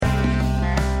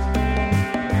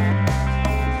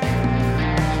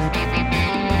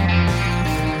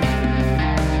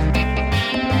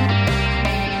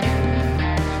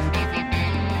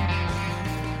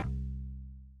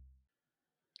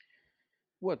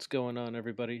What's going on,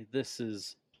 everybody? This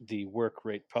is the Work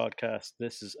Rate Podcast.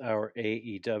 This is our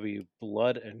AEW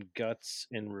Blood and Guts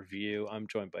in review. I'm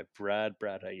joined by Brad.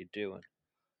 Brad, how you doing?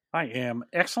 I am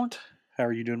excellent. How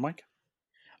are you doing, Mike?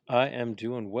 I am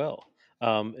doing well.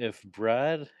 If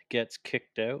Brad gets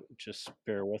kicked out, just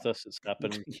bear with us. It's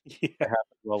happened. Yeah. It happened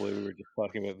while we were just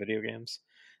talking about video games.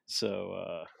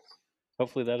 So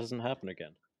hopefully that doesn't happen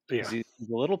again. Yeah. He's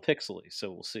a little pixely,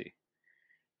 so we'll see.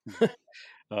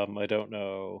 I don't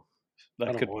know. I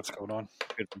That don't could know what's going on.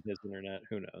 be his internet.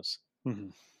 Who knows?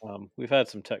 Mhm. We've had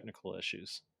some technical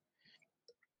issues.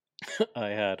 I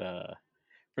had,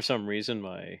 for some reason,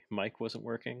 my mic wasn't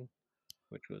working,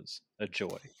 which was a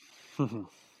joy,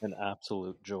 Mhm. an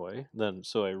absolute joy. Then,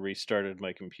 so I restarted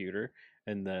my computer,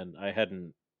 and then I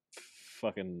hadn't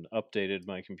fucking updated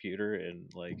my computer in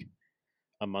like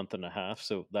a month and a half,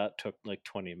 so that took like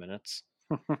 20 minutes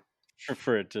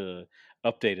for it to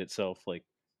update itself. Like,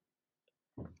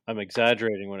 I'm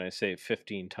exaggerating when I say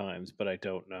 15 times, but I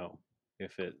don't know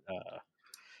if it,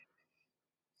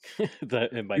 that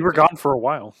it You might were be. gone for a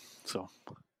while, so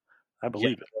I Yeah,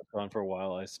 believe it. I was gone for a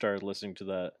while. I started listening to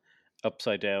that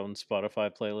upside down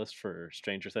Spotify playlist for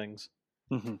Stranger Things,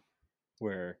 Mhm.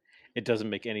 where it doesn't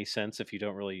make any sense if you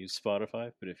don't really use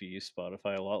Spotify, but if you use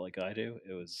Spotify a lot like I do,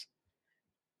 it was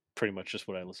pretty much just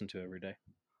what I listen to every day.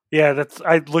 Yeah, that's.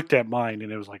 I looked at mine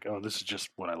and it was like, oh, this is just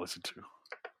what I listen to.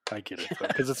 I get it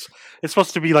because it's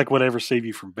supposed to be like whatever save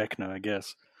you from Vecna, I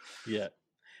guess. Yeah.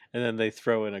 And then they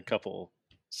throw in a couple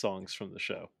songs from the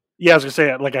show. Yeah, I was gonna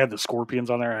say like I had the Scorpions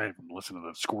on there. I haven't listened to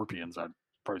the Scorpions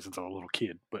probably since I was a little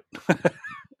kid, but I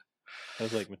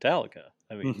was like, Metallica.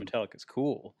 I mean, Mhm. Metallica's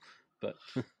cool, but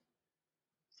I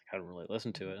don't really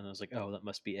listen to it. And I was like, oh, that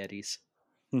must be Eddie's.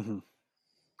 Mhm.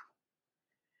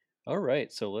 All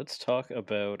right, so let's talk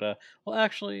about. Well,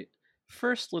 actually,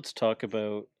 first let's talk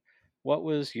about what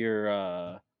was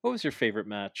your favorite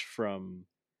match from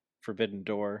Forbidden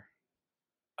Door?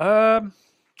 Um,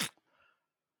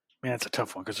 man, it's a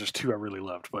tough one because there's two I really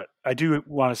loved, but I do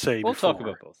want to say We'll talk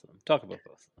before about both of them. Talk about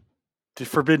both. the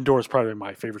Forbidden Door is probably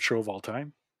my favorite show of all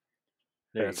time.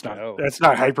 There you go. That's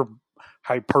not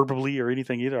hyperbole or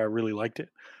anything either. I really liked it.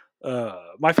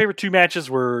 My favorite two matches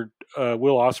were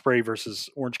Will Ospreay versus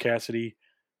Orange Cassidy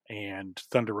and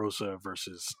Thunder Rosa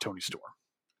versus Tony Storm.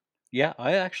 Yeah,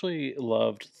 I actually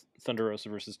loved Thunder Rosa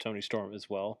versus Tony Storm as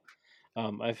well.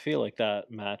 I feel like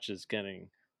that match is getting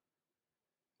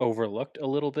overlooked a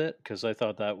little bit because I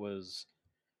thought that was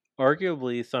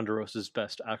arguably Thunder Rosa's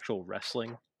best actual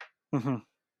wrestling Mm-hmm.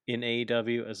 in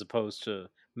AEW as opposed to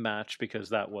match because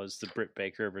that was the Britt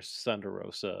Baker versus Thunder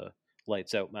Rosa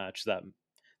lights out match. That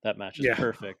match is Yeah.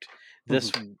 perfect.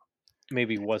 This Mm-hmm.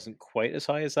 maybe wasn't quite as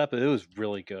high as that, but it was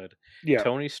really good. Yeah.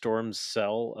 Tony Storm's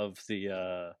sell of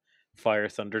the Fire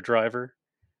Thunder driver,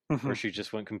 Mm-hmm. where she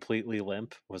just went completely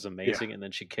limp, was Yeah. amazing, and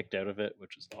then she kicked out of it,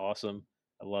 which was awesome.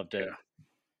 I loved it.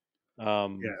 Yeah.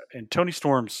 Um, Yeah. And Tony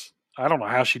Storm's, I don't know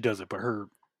how she does it, but her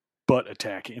butt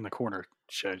attack in the corner,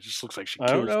 she just looks like she I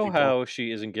don't kills know people. how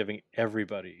she isn't giving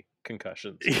everybody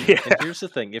concussions. Yeah. And here's the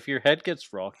thing: if your head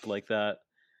gets rocked like that,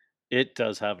 it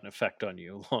does have an effect on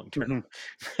you long term.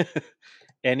 Mm-hmm.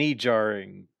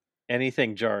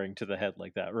 Anything jarring to the head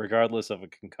like that, regardless of a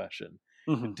concussion,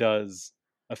 Mm-hmm. does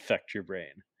affect your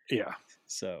brain. Yeah.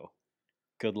 So,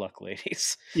 good luck,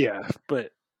 ladies. Yeah.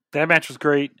 But that match was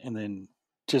great. And then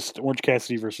just Orange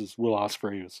Cassidy versus Will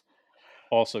Ospreay was,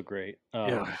 Also great.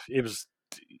 yeah, it was,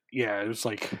 yeah, it was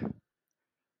like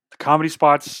the comedy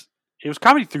spots. It was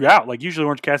comedy throughout. Like usually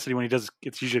Orange Cassidy, when he does,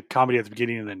 it's usually comedy at the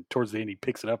beginning and then towards the end he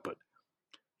picks it up. But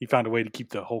he found a way to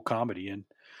keep the whole comedy in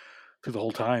through the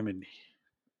whole time. And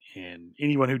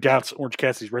anyone who doubts Orange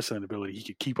Cassidy's wrestling ability, he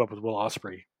could keep up with Will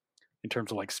Ospreay in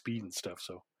terms of like speed and stuff.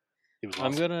 So it was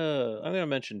awesome. I'm gonna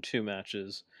mention two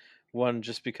matches. One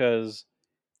just because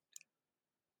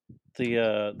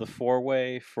the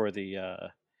 4-way for the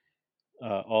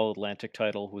All Atlantic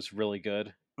title was really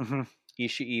good. Mm-hmm.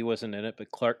 Ishii wasn't in it,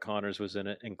 but Clark Connors was in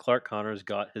it, and Clark Connors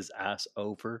got his ass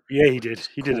over. Yeah, he did.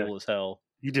 Cool as hell.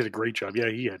 He did a great job. Yeah,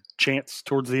 he had chants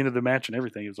towards the end of the match and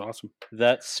everything. It was awesome.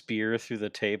 That spear through the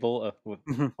table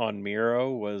Mm-hmm. on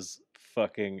Miro was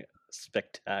fucking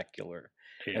spectacular,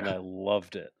 and Yeah. I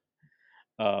loved it.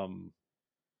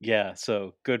 Yeah,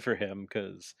 so good for him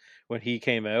because when he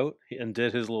came out and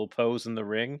did his little pose in the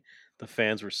ring, the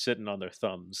fans were sitting on their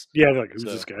thumbs. Yeah, like who's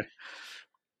So this guy?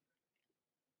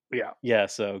 Yeah. yeah,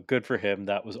 so good for him.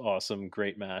 That was awesome.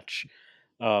 Great match.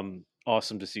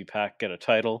 Awesome to see Pac get a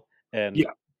title, and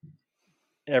Yeah.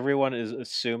 everyone is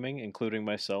assuming, including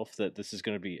myself, that this is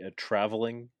going to be a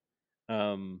traveling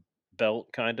belt,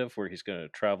 kind of, where he's going to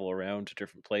travel around to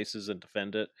different places and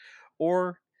defend it,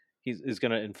 or is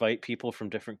going to invite people from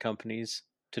different companies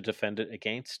to defend it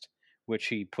against, which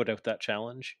he put out that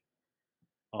challenge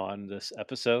on this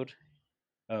episode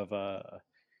of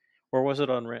or was it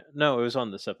on no, it was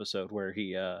on this episode where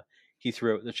he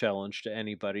threw out the challenge to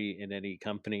anybody in any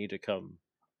company to come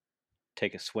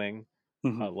take a swing.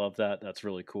 Mm-hmm. I love that. That's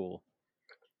really cool.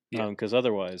 Yeah. Because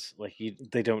otherwise, like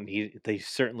they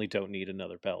certainly don't need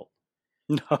another belt.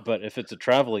 No. But if it's a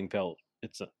traveling belt,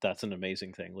 that's an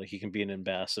amazing thing. Like, he can be an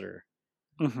ambassador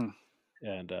Mm-hmm.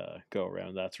 and go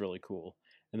around. That's really cool.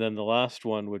 And then the last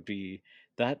one would be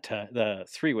that the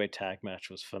 3-way tag match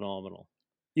was phenomenal.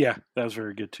 Yeah, that was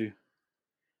very good too.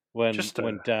 When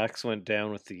Dax went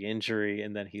down with the injury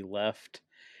and then he left,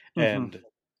 and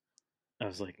I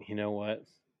was like, you know what?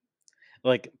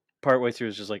 Like, partway through,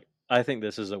 it was just like, I think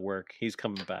this is a work. He's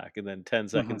coming back. And then 10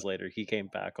 seconds later, he came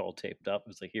back all taped up. It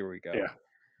was like, here we go. Yeah.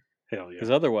 Hell yeah.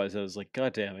 Because otherwise, I was like,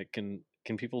 God damn it! Can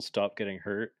people stop getting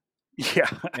hurt? Yeah.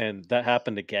 And that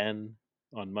happened again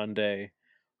on Monday.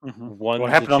 What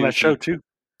happened on that show too?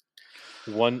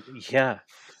 1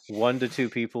 to 2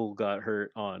 people got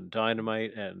hurt on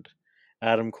Dynamite, and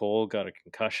Adam Cole got a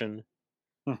concussion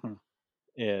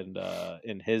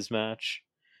in his match,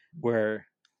 where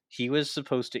he was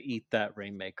supposed to eat that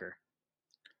Rainmaker,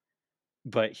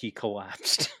 but he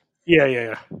collapsed.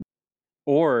 Yeah.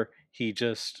 Or he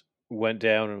just went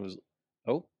down and was,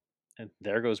 oh, and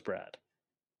there goes Brad.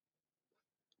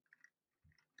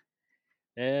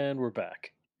 And we're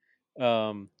back.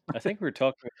 I think we were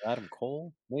talking about Adam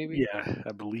Cole, maybe? Yeah,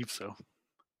 I believe so.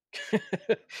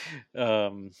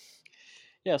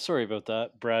 Yeah, sorry about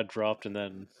that. Brad dropped, and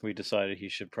then we decided he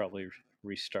should probably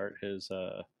restart his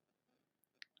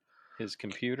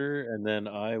computer, and then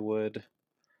I would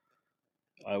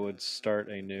start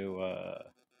a new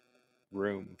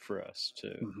room for us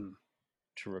to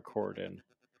record in.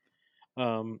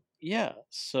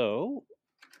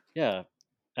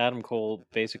 Adam Cole,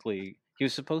 basically, he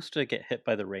was supposed to get hit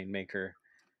by the Rainmaker.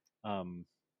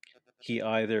 He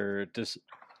either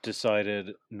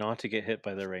decided not to get hit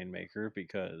by the Rainmaker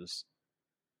because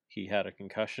he had a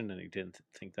concussion and he didn't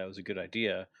think that was a good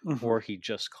idea, or he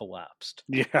just collapsed.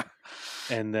 Yeah.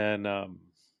 And then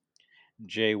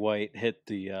Jay White hit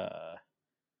the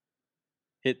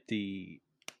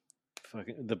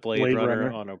Blade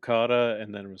Runner on Okada,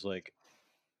 and then was like,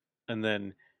 and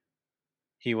then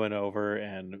he went over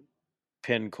and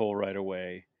pinned Cole right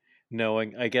away,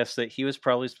 knowing, I guess, that he was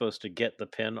probably supposed to get the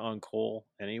pin on Cole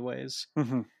anyways,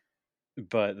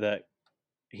 but that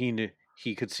he knew,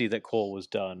 he could see that Cole was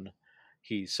done.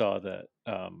 He saw that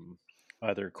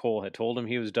either Cole had told him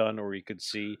he was done, or he could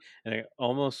see, and it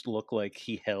almost looked like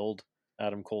he held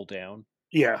Adam Cole down.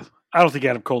 Yeah, I don't think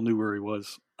Adam Cole knew where he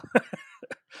was.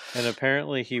 And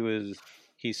apparently he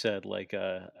said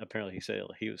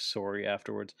he was sorry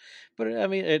afterwards. But I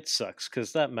mean, it sucks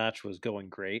because that match was going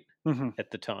great at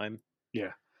the time.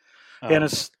 Yeah. And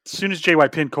as soon as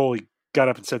JY pinned Cole, he got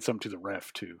up and said something to the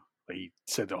ref too. Like, he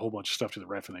said a whole bunch of stuff to the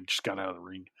ref and then just got out of the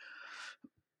ring.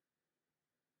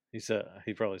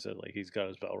 He probably said, like, he's got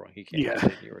his bell rung, he can't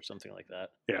continue, or something like that.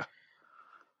 Yeah.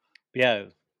 Yeah,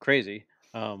 crazy.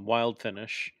 Wild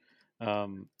finish.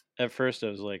 At first I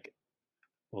was like,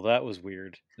 well, that was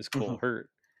weird. Is Cole hurt?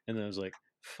 And then I was like,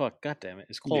 fuck, god damn it,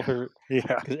 is Cole hurt?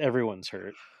 Yeah. Because everyone's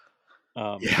hurt.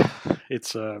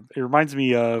 It's it reminds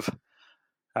me of,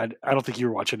 I don't think you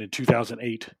were watching in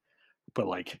 2008, but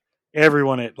like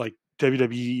everyone at like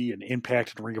WWE and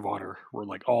Impact and Ring of Honor were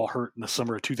like all hurt in the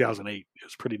summer of 2008. It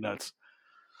was pretty nuts.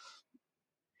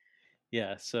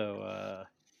 Yeah, so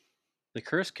the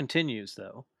curse continues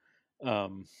though,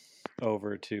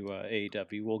 over to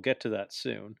AEW. We'll get to that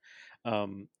soon.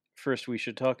 First, we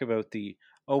should talk about the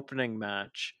opening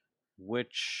match,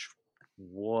 which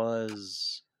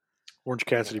was Orange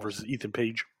Cassidy versus Ethan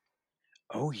Page.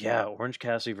 Oh yeah, Orange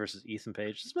Cassidy versus Ethan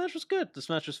Page. This match was good. This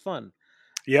match was fun.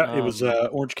 Yeah, it was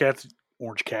Orange Cassidy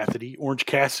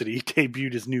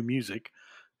debuted his new music,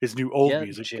 his new old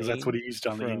music, because that's what he used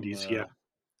on the Indies.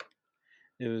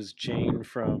 It was Jane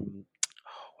from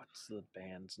what's the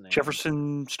band's name?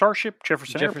 Jefferson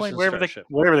Airplane,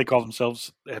 whatever they call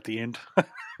themselves at the end.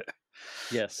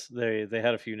 Yes, they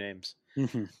had a few names.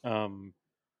 Yeah,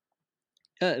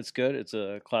 it's good. It's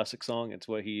a classic song. It's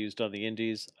what he used on the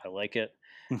Indies. I like it.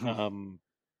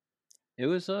 It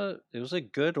was a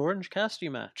good Orange Cassidy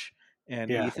match,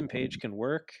 and Ethan Page can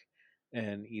work,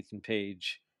 and Ethan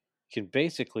Page can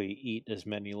basically eat as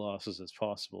many losses as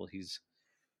possible. He's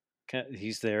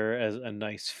there as a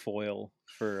nice foil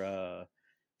for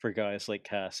guys like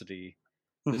Cassidy.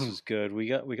 This was good. We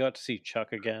got to see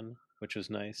Chuck again, which was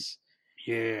nice.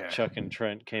 Yeah, Chuck and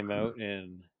Trent came out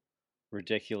in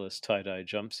ridiculous tie-dye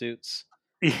jumpsuits.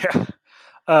 Yeah.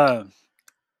 Um,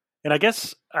 and I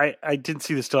guess I didn't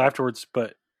see this till afterwards,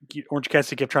 but Orange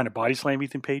Cassidy kept trying to body slam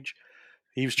Ethan Page.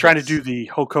 He was trying to do Yes. the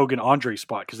Hulk Hogan Andre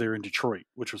spot because they were in Detroit,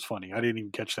 which was funny. I didn't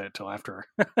even catch that till after.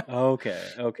 Okay,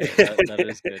 that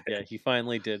is good. Yeah, he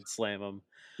finally did slam him,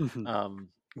 Mhm,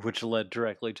 which led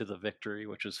directly to the victory,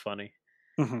 which was funny.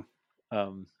 mhm.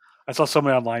 Um, I saw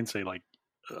somebody online say like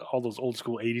all those old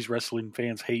school '80s wrestling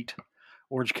fans hate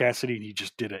Orange Cassidy, and he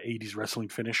just did an '80s wrestling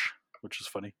finish, which is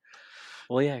funny.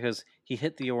 well, yeah, because he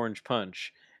hit the orange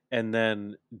punch and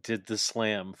then did the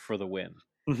slam for the win.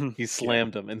 Mhm, He yeah.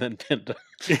 slammed him and then pinned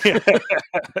him, Yeah.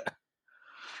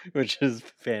 which is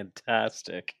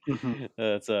fantastic. Mhm.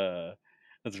 That's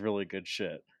that's really good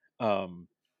shit. Um,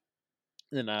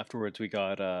 then afterwards we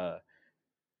got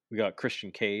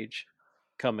Christian Cage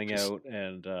coming Just out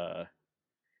and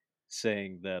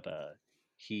saying that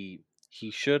he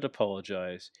should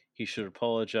apologize. He should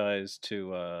apologize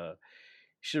to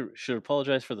should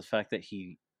apologize for the fact that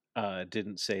he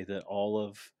didn't say that all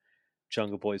of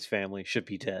Jungle Boy's family should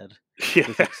be dead, yeah.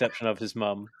 with the exception of his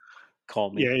mom.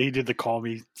 Call me, Yeah, he did the call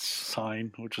me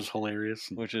sign, which is hilarious.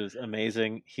 which is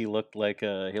amazing. He looked like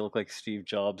Steve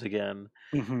Jobs again.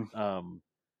 Mhm. Um,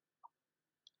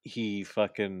 he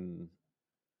fucking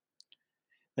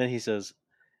then he says,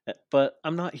 "But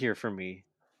I'm not here for me."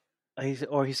 He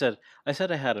said, "I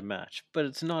said I had a match, but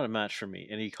it's not a match for me."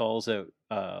 And he calls out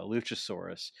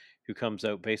Luchasaurus, who comes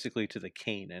out basically to the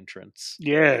Kane entrance.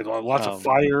 Yeah, lots of Um,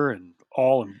 fire and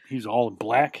he's all in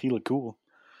black. He looked cool.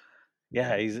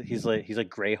 yeah, he's like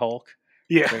Gray Hulk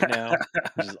Yeah. right now,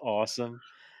 which is awesome.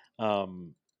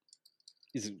 Um,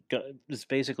 it's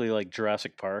basically like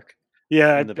Jurassic Park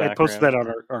Yeah, in the I posted that background.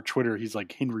 on our Twitter. He's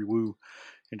like Henry Wu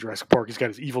in Jurassic Park. He's got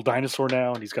his evil dinosaur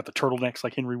now, and he's got the turtlenecks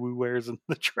like Henry Wu wears in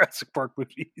the Jurassic Park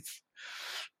movies.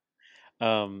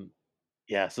 Um,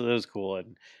 yeah, so that was cool.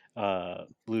 And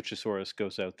Luchasaurus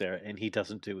goes out there and he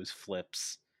doesn't do his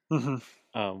flips, Hmm.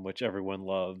 which everyone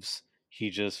loves. He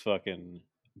just fucking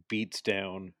beats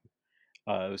down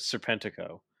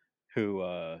Serpentico,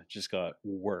 who just got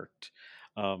worked.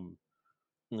 Um,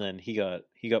 and then he got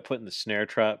put in the snare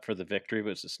trap for the victory,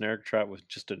 but it's a snare trap with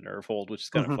just a nerve hold, which is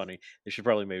kind of Hmm. funny. They should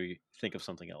probably maybe think of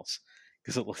something else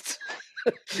because it looks.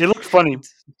 It looked funny.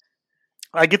 It's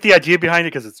I get the idea behind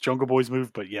it because it's Jungle Boy's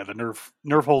move, but yeah, the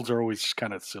nerve holds are always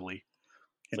kind of silly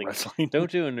in like wrestling.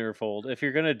 don't do a nerve hold if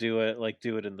you're gonna do it. Like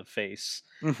do it in the face,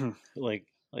 Hmm. like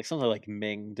something like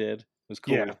Ming did was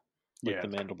Yeah, cool, like yeah, the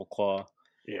mandible claw.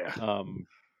 yeah. Um,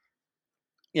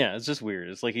 yeah, it's just weird.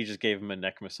 It's like he just gave him a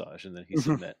neck massage and then he Hmm.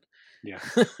 submit. Yeah.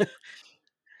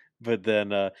 But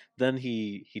then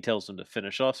he tells him to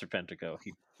finish off Serpentico.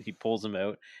 He pulls him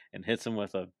out and hits him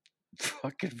with a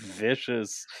fucking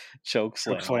vicious choke Choke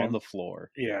slam on slam. the floor.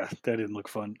 Yeah, that didn't look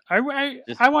fun.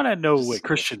 Just I want to know just what smushed him.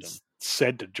 Christians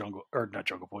said to Jungle or not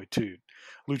Jungle Boy to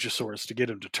Luchasaurus to get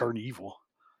him to turn evil.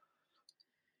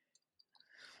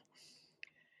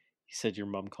 He said your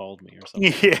mom called me or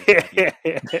something like that.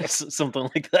 Yeah, Something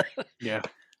like that. yeah,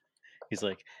 He's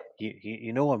like,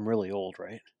 you know I'm really old,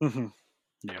 right? hmm,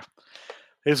 yeah.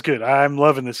 It's good. I'm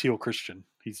loving this heel Christian.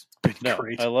 He's been No, I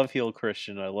great. love heel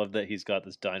Christian. I love that he's got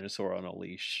this dinosaur on a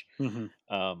leash. Hmm.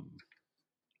 Um,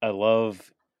 I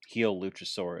love heel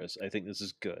Luchasaurus. I think this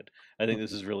is good. I think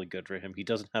this Hmm. is really good for him. He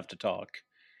doesn't have to talk.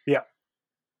 Yeah,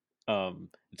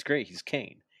 It's great. He's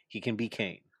Kane. He can be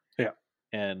Kane. yeah.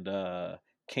 And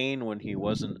Kane, when he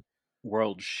wasn't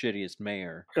world's shittiest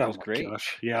mayor, Oh was my great.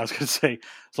 gosh. Yeah, I was gonna say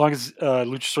as long as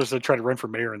Luchasaurus doesn't try to run for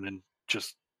mayor and then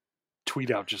just tweet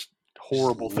out just Just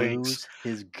horrible things. lose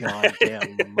his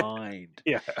goddamn mind.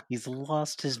 Yeah. He's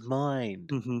lost his mind.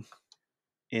 Hmm.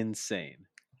 Insane.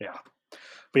 Yeah.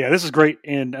 But yeah, this is great,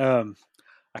 and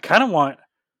I kind of want.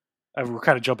 We're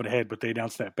kind of jumping ahead, but they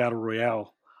announced that battle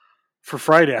royale for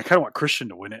Friday. I kind of want Christian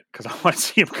to win it because I want to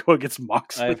see him go against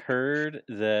Moxley. I've heard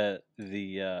that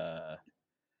the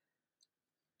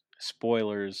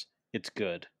spoilers, it's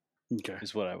good. Okay.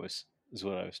 Is what I was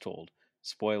told.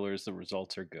 Spoilers, the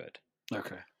results are good.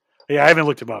 Okay. Yeah, I haven't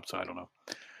looked him up, so I don't know.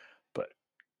 But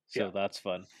So yeah, that's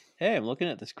fun. Hey, I'm looking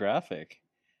at this graphic.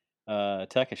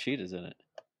 Takashita's in it.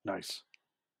 nice.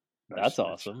 That's Nice.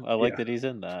 awesome. I like Yeah. that he's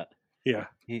in that. Yeah.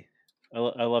 He, I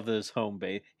love that his home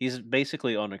base. He's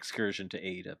basically on excursion to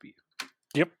AEW,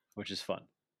 Yep. which is fun.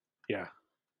 Yeah.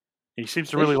 He seems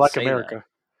to They really should like say America.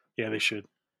 that. Yeah, they should.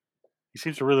 He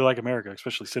seems to really like America,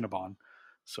 especially Cinnabon.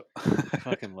 So. He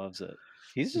fucking loves it.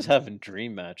 He's just having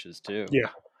dream matches too. Yeah.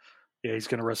 Yeah, he's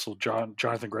going to wrestle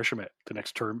Jonathan Gresham at the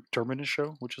next Terminus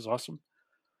show, which is awesome.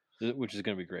 Which is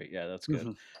going to be great. Yeah, that's good.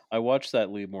 Hmm. I watched that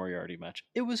Lee Moriarty match.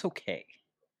 It was okay.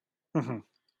 Hmm.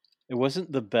 it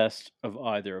wasn't the best of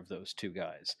either of those two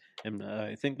guys, and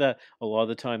I think that a lot of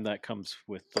the time that comes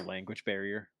with the language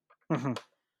barrier Mm-hmm.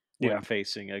 when Yeah.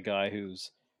 facing a guy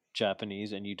who's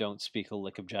Japanese and you don't speak a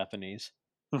lick of Japanese.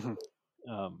 Mm-hmm.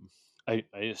 I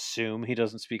assume he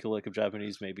doesn't speak a lick of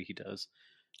Japanese. Maybe he does.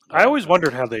 I always But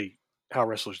wondered how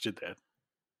wrestlers did that.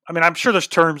 I mean, I'm sure there's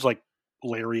terms like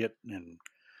lariat and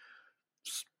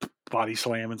body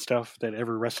slam and stuff that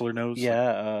every wrestler knows.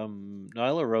 yeah,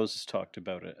 Nyla Rose has talked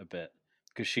about it a bit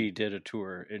because she did a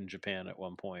tour in Japan at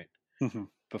one point Mm-hmm.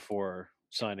 before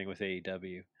signing with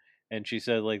AEW, and she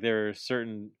said like there are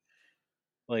certain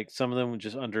like some of them would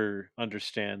just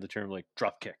understand the term like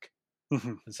drop kick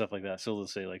Mm-hmm. and stuff like that. So they'll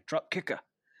say like drop kicker,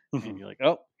 Mm-hmm. and you're like,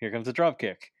 oh, here comes a drop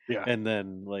kick. Yeah. And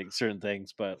then like certain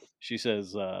things, but she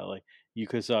says like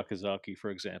Yuka Sakazaki, for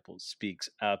example, speaks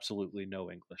absolutely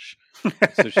no English.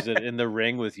 So she said in the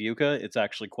ring with Yuka, it's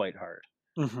actually quite hard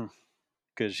Mm-hmm.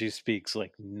 because she speaks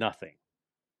like nothing.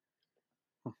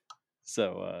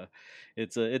 So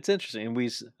it's interesting,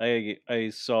 and I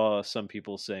saw some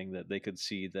people saying that they could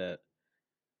see that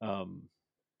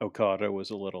Okada was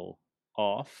a little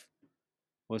off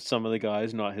with some of the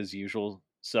guys, not his usual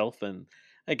self, and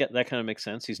I get that kind of makes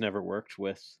sense. He's never worked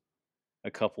with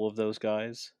a couple of those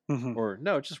guys, Mm-hmm. or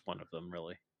no, just one of them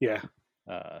really. Yeah.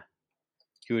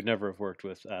 He would never have worked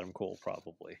with Adam Cole,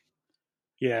 probably.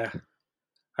 Yeah.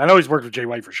 I know he's worked with Jay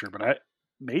White for sure, but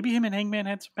maybe him and Hangman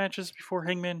had some matches before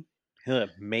Hangman.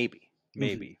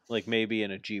 Maybe, like maybe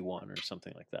in a G1 or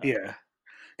something like that. Yeah,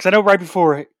 because I know right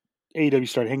before AEW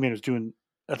started, Hangman was doing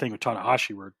a thing with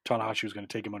Tanahashi where Tanahashi was going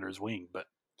to take him under his wing, but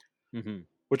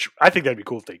which I think that'd be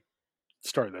cool if they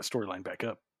started that storyline back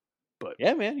up. But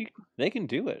yeah, man, they can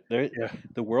do it. Yeah.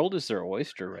 The world is their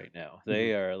oyster right now.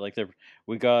 They are like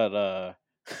we got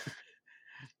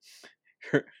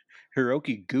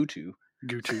Hiroki Goto,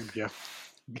 yeah.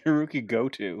 Hiroki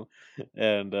Goto,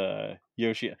 and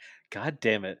Yoshi. God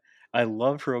damn it! I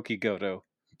love Hiroki Goto.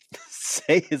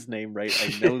 Say his name right.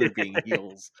 I know they're being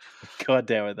heels. God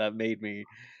damn it! That made me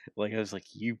like I was like,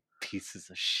 you pieces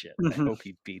of shit. I hope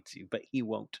he beats you, but he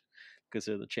won't because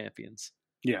they're the champions.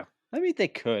 Yeah. I mean, they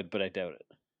could, but I doubt it.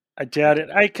 I doubt it.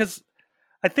 Because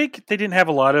I think they didn't have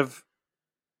a lot of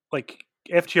like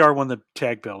FTR won the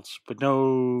tag belts, but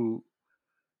no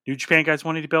New Japan guys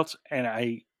won any belts. And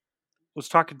I was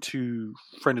talking to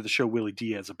a friend of the show, Willie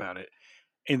Diaz, about it.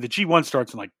 And the G1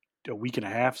 starts in like a week and a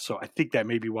half, so I think that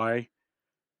may be why.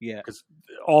 Yeah, because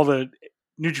all the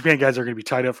New Japan guys are going to be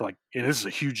tied up for and this is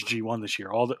a huge G1 this year.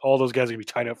 All those guys are going to be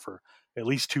tied up for at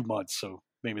least 2 months, so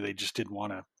maybe they just didn't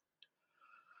want to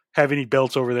have any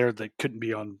belts over there that couldn't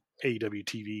be on AEW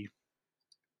TV.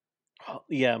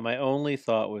 Yeah, my only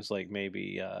thought was like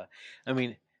maybe, I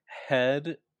mean,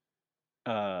 had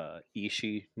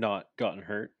Ishii not gotten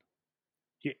hurt,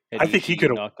 I think he could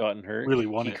have not gotten hurt. Really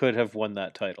won he it. could have won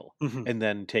that title Mhm. and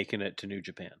then taken it to New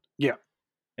Japan. Yeah,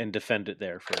 and defend it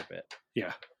there for a bit.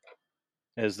 Yeah,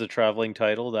 as the traveling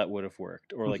title, that would have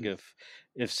worked. Or like Mhm.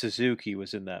 if Suzuki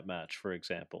was in that match, for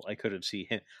example, I could have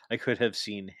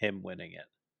seen him winning it,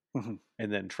 Mhm.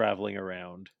 and then traveling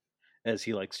around as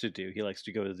he likes to do. He likes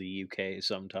to go to the UK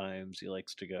sometimes. He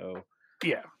likes to go.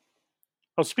 Yeah.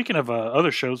 Oh, speaking of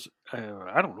other shows, I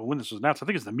don't know when this was announced. I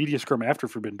think it's the media scrum after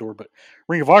Forbidden Door, but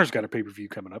Ring of Honor's got a pay per view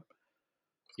coming up.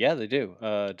 Yeah, they do.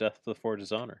 Death Before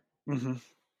Dishonor. Mm-hmm.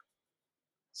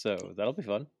 So that'll be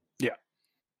fun. Yeah.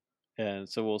 And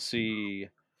so we'll see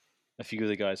a few of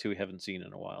the guys who we haven't seen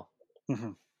in a while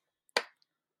Mm-hmm.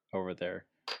 over there.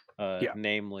 Yeah.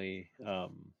 Namely,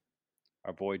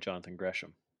 our boy Jonathan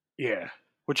Gresham. Yeah.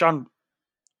 Which on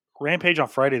Rampage on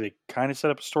Friday, they kind of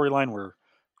set up a storyline where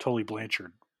Tully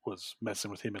Blanchard was messing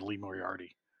with him and Lee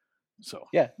Moriarty. So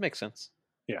yeah, it makes sense.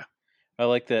 Yeah. I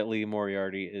like that Lee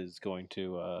Moriarty is going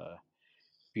to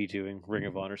be doing Ring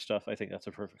of Honor stuff. I think that's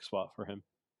a perfect spot for him.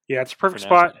 Yeah, it's a perfect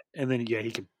spot. And then, he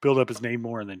can build up his name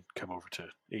more and then come over to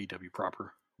AEW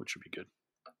proper, which would be good.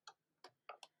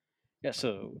 Yeah,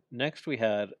 so next we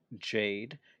had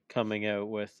Jade coming out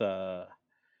with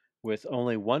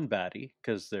only one baddie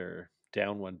because they're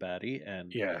down one baddie.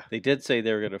 And they did say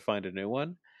they were going to find a new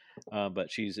one. But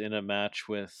she's in a match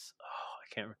with,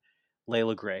 I can't remember,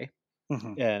 Layla Gray.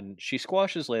 Mm-hmm. And she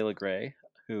squashes Layla Gray,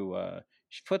 who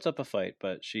she puts up a fight,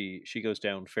 but she goes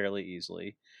down fairly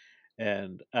easily.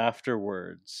 And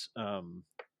afterwards,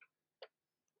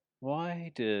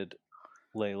 why did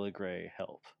Layla Gray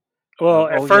help? Well,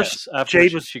 at first,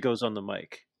 Jade she goes on the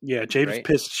mic. Yeah, Jade was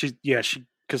pissed.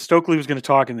 Because Stokely was going to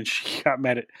talk, and then she got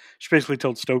mad at. She basically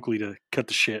told Stokely to cut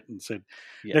the shit and said,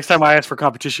 "Next time I ask for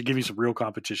competition, give me some real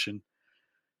competition."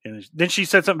 And then she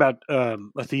said something about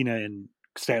Athena and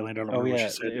Statlander. I don't remember what she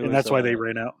said, and that's why they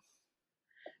ran out.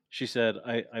 she said,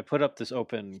 I put up this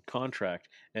open contract,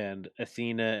 and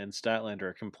Athena and Statlander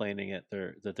are complaining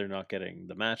that they're not getting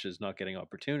the matches, not getting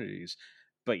opportunities,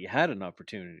 but you had an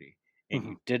opportunity and Hmm.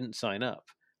 you didn't sign up.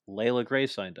 Layla Gray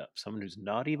signed up. Someone who's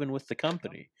not even with the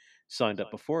company signed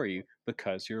up before you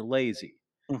because you're lazy.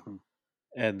 Hmm.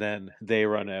 And then they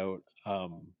run out.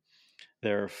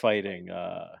 They're fighting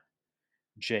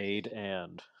Jade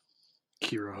and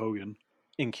Kira Hogan.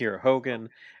 Kira Hogan,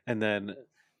 and then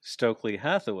Stokely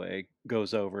Hathaway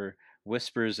goes over,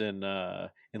 whispers in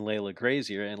Layla Gray's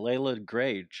ear, and Layla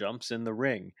Gray jumps in the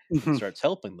ring and Hmm. starts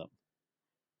helping them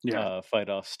Yeah. fight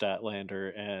off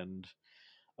Statlander and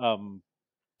um,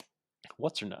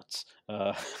 what's her nuts?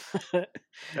 Not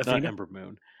Athena. Ember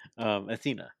Moon,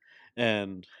 Athena,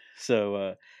 and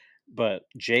so. But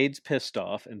Jade's pissed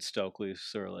off, and Stokely's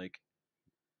sort of like,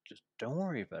 just don't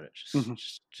worry about it. Hmm.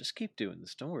 Just keep doing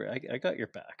this. Don't worry. I got your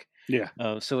back. Yeah.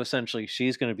 So essentially,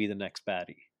 she's going to be the next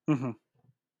baddie. Hmm.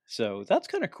 So that's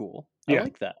kind of cool. I Yeah.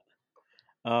 like that.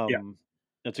 Yeah.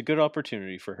 It's a good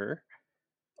opportunity for her.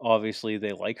 Obviously,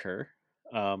 they like her.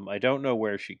 I don't know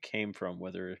where she came from,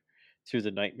 whether through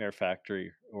the Nightmare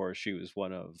Factory or she was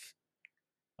one of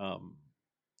um,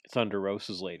 Thunder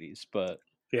Rosa's ladies, but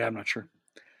Yeah. I'm not sure.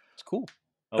 it's cool.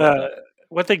 I like Uh, that.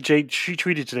 One thing Jade she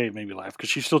tweeted today made me laugh because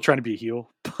she's still trying to be a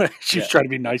heel, but she's Yeah. trying to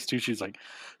be nice too. She's like,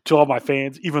 to all my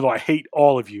fans, even though I hate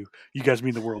all of you, you guys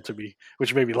mean the world to me,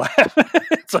 which made me laugh.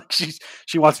 It's like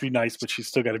she wants to be nice, but she's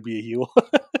still got to be a heel.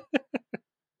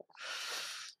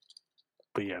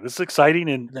 But yeah, this is exciting.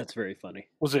 And That's very funny.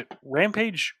 was it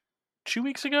Rampage 2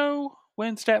 weeks ago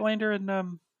when Statlander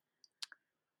and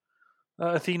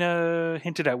Athena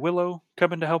hinted at Willow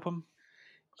coming to help him?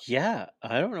 Yeah,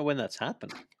 I don't know when that's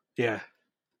happened. Yeah,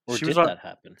 Or she was did on. that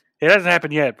happen? It hasn't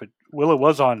happened yet, but Willow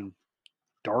was on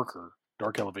Dark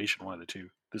Elevation, one of the two,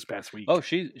 this past week. Oh,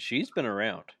 she's been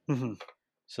around. Hmm.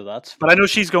 So that's But I know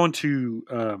she's going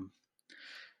to.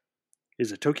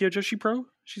 Is it Tokyo Joshi Pro?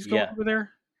 She's going yeah. over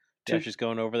there. Yeah, she's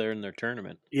going over there in their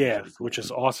tournament. Yeah, Which which cool.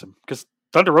 is awesome because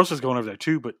Thunder Rosa's going over there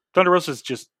too. But Thunder Rosa's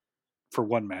just for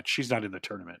one match. She's not in the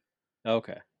tournament.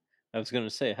 Okay. I was going to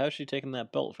say, how's she taking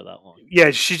that belt for that long?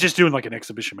 Yeah, she's just doing like an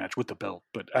exhibition match with the belt,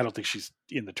 but I don't think she's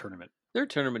in the tournament. Their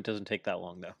tournament doesn't take that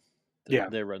long, though. Yeah.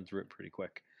 They run through it pretty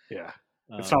quick. Yeah.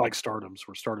 It's not like Stardom's,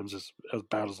 where Stardom's is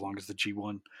about as long as the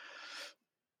G1.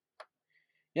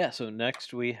 Yeah, so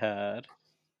next we had,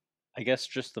 I guess,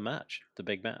 just the match, the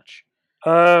big match.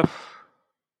 Uh,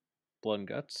 Blood and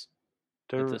Guts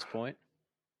there, at this point.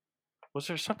 was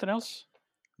there something else?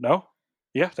 No?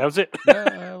 Yeah, that was it.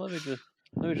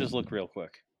 Let me just look real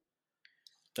quick.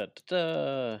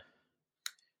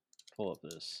 Pull up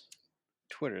this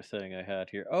Twitter thing I had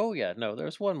here. Oh yeah, no,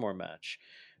 there's one more match.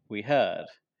 We had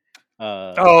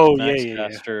Max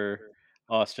Caster,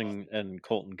 Austin and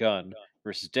Colton Gunn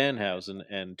versus Danhausen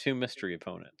and two mystery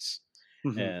opponents.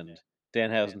 Mhm. And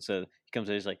Danhausen said he comes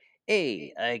in, he's like,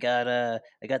 "Hey, I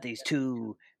got these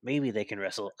two. Maybe they can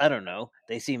wrestle. I don't know.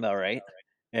 They seem all right."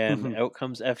 And Mhm. out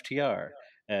comes FTR,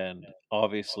 and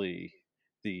obviously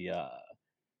the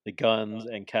Guns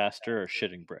and Caster are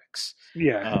shitting bricks.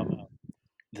 Yeah.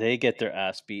 They get their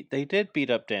ass beat. They did beat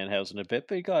up Danhausen a bit,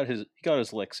 but he got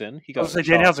his licks in. He I got was a like,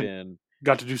 chop Danhausen in.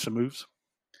 got to do some moves.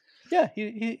 Yeah,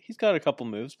 he's got a couple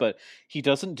moves, but he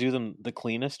doesn't do them the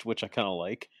cleanest, which I kind of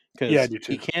like because Yeah, I do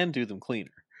too. he can do them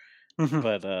cleaner. Mhm.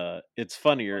 But it's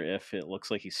funnier if it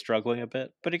looks like he's struggling a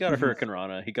bit. But he got a Mhm. Hurricane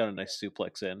Rana. He got a nice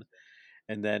suplex in,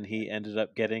 and then he ended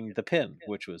up getting the pin,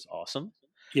 which was awesome.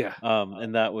 Yeah.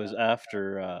 And that was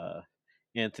after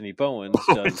Anthony Bowens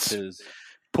does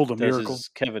Pulled a miracle. his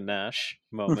Kevin Nash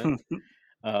moment.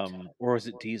 Or is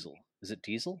it Diesel? Is it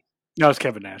Diesel? No, it's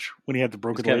Kevin Nash when he had the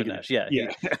broken leg. Kevin Nash. Yeah,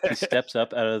 he steps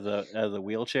up out of the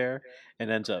wheelchair and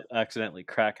ends up accidentally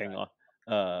cracking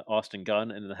Austin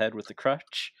Gunn in the head with the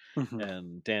crutch, Mhm.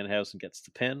 and Danhausen gets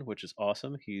the pin, which is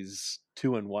awesome. He's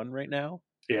 2-1 right now,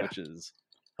 Yeah. which is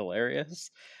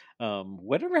hilarious.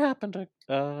 Whatever happened to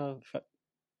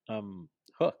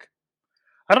Hook?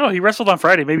 I don't know. He wrestled on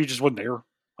Friday. Maybe he just wasn't there.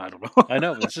 I don't know. I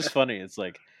know, but it's just funny. It's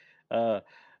like,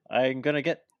 I'm gonna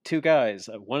get two guys.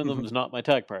 One of them is not my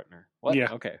tag partner. What?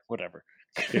 Yeah. Okay, whatever.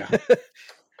 Yeah.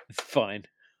 It's fine.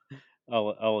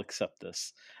 I'll accept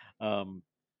this.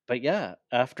 But yeah,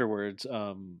 afterwards,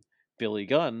 Billy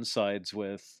Gunn sides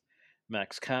with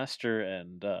Max Caster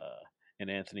and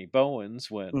Anthony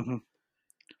Bowens when Mhm.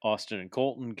 Austin and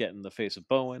Colton get in the face of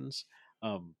Bowens.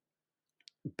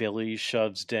 Billy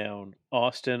shoves down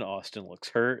Austin. Austin looks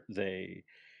hurt. They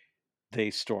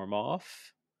storm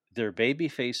off. They're baby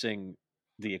facing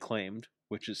the Acclaimed,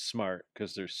 which is smart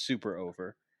because they're super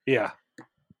over. Yeah.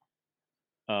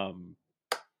 I'm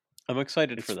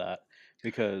excited for that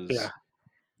because Yeah.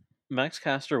 Max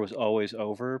Caster was always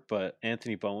over, but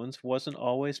Anthony Bowens wasn't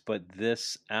always. But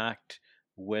this act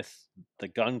with the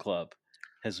Gun Club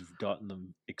has gotten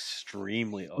them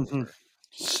extremely Mm-hmm. over.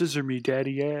 Scissor me,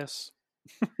 daddy ass.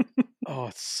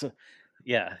 Oh,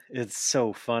 yeah, it's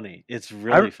so funny. It's I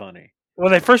really funny.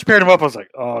 when they first paired him up, I was like,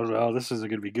 oh no, this isn't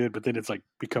going to be good. But then it's like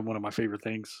become one of my favorite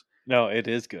things. No, it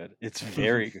is good. It's Hmm.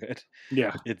 very good.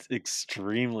 Yeah. It's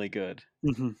extremely good.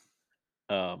 Hmm.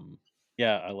 Um,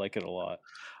 yeah, I like it a lot.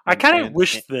 I And kind of and,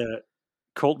 wish and that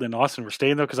Colton and Austin were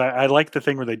staying though, because I like the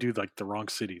thing where they do like the wrong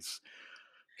cities.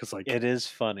 Because like, it is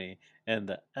funny. And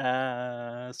the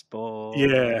ass yeah,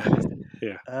 boys,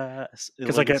 yeah.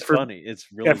 Because like like it's funny. It's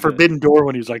at really good. Forbidden Door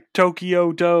when he was like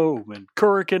Tokyo Dome and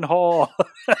Kurikan Hall.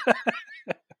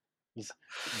 It's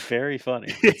very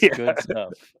funny. It's Yeah. good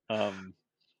stuff.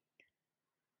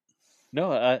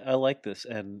 No, I like this,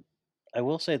 and I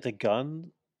will say the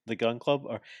Gun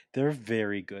Club they're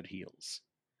very good heels.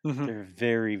 Hmm. They're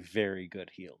very very good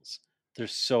heels. They're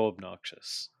so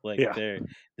obnoxious. Like Yeah.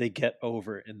 they get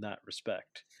over in that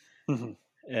respect. Hmm.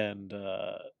 And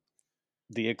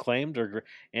the acclaimed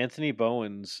Anthony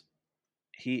Bowens.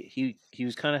 He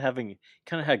was kind of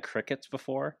had crickets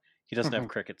before. He doesn't Hmm. have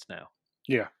crickets now.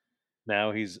 Yeah.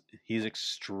 Now he's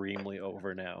extremely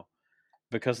over now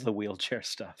because of the wheelchair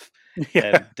stuff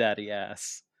Yeah. and daddy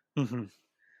ass. Hmm.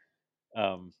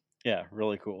 Um, yeah,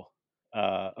 really cool.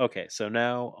 Okay, so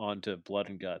now on to Blood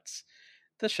and Guts.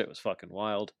 This shit was fucking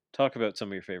wild. Talk about some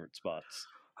of your favorite spots.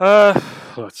 Uh,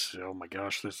 let's see. Oh my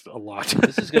gosh, there's a lot.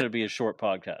 This is going to be a short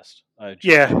podcast. I just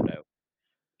Yeah. found out,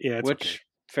 Yeah, it's okay. which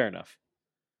fair enough.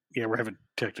 Yeah, we're having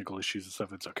technical issues and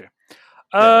stuff. It's okay.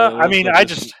 Yeah, I mean, I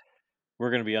this just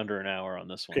we're going to be under an hour on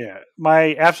this one. yeah,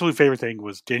 my absolute favorite thing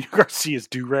was Daniel Garcia's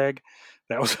do rag.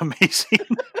 That was amazing.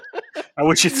 I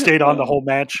wish it stayed on the whole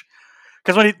match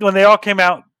because when they all came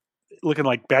out looking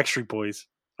like Backstreet Boys,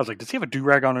 I was like, does he have a do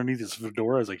rag underneath his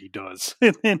fedora? I was like, he does.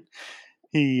 And then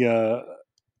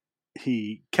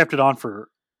he kept it on for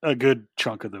a good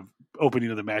chunk of the opening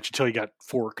of the match until he got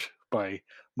forked by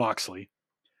Moxley.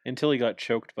 Until he got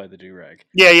choked by the do rag.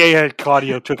 Yeah.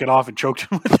 Claudio took it off and choked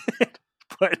him with it,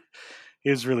 but it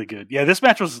was really good. Yeah, this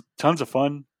match was tons of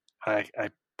fun. I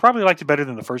probably liked it better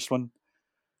than the first one.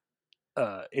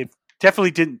 It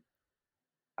definitely didn't.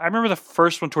 I remember the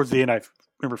first one towards the end. I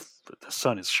remember the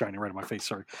sun is shining right in my face.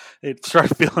 Sorry, it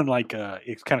started feeling like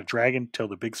it's kind of dragging till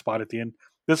the big spot at the end.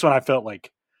 This one I felt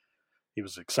like it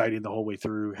was exciting the whole way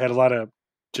through. Had a lot of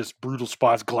just brutal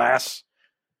spots. Glass.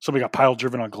 Somebody got pile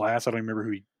driven on glass. I don't remember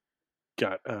who he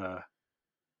got.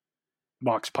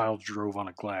 Mox pile drove on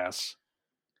a glass.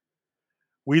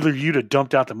 Wheeler Yuta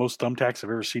dumped out the most thumbtacks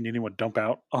I've ever seen anyone dump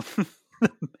out on the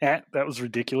mat. That was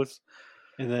ridiculous.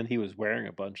 And then he was wearing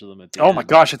a bunch of them at the Oh end. my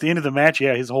gosh! At the end of the match,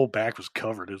 yeah, his whole back was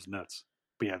covered. It was nuts.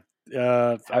 But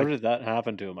yeah, How did that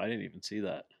happen to him? I didn't even see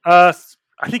that.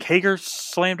 I think Hager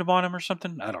slammed him on him or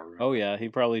something. I don't remember. Oh yeah, he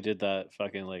probably did that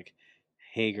fucking like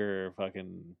Hager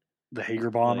fucking The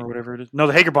Hager bomb like or whatever it is. No,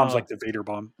 the Hager bomb's oh like the Vader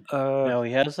bomb. no,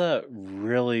 he has a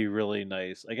really really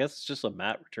nice. I guess it's just a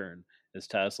mat return, as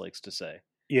Taz likes to say,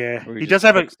 Yeah, where he he does just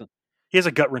have kicks them. he has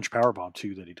a gut wrench power bomb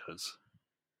too that he does.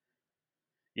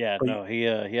 Yeah, But no, he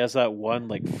has that one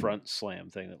like front slam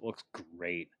thing that looks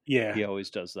great. yeah, He always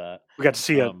does that. we got to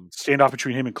see a Um, standoff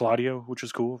between him and Claudio, which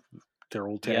was cool. Their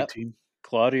old tag yep, team.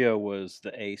 Claudio was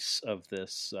the ace of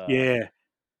this. Yeah,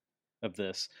 Of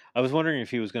this, I was wondering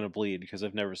if he was going to bleed because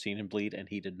I've never seen him bleed, and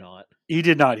he did not. he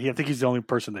did not. I think he's the only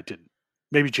person that didn't.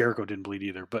 Maybe Jericho didn't bleed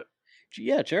either, but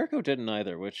Yeah, Jericho didn't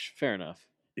either, which fair enough.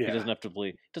 He yeah, doesn't have to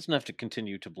bleed. Doesn't have to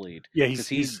continue to bleed yeah, because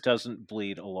he doesn't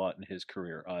bleed a lot in his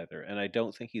career either, and I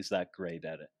don't think he's that great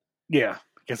at it. yeah.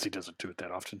 I guess he doesn't do it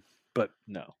that often, but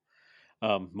No,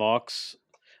 Mox.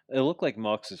 It looked like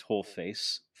Mox's whole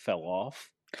face fell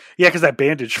off. yeah, because that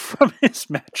bandage from his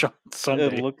match on Sunday.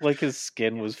 It looked like his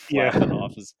skin was Yeah. flapping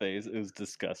off his face. It was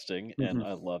disgusting, and Mhm.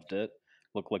 I loved it.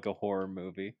 Looked like a horror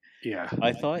movie. Yeah,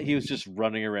 I thought he was just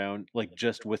running around like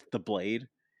just with the blade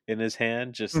in his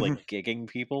hand, just Mhm. like gigging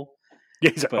people.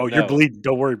 yeah. He's like, But "Oh, you're no, bleeding.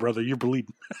 Don't worry, brother. You're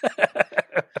bleeding."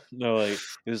 no, like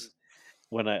it was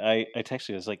when I texted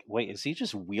you, I was like, wait, is he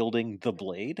just wielding the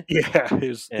blade? Yeah, it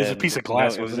was a And piece of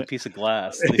glass, no, it was wasn't a it? piece of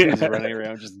glass that he was Yeah. running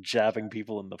around just jabbing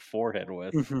people in the forehead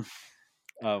with,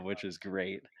 Mhm. which is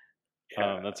great.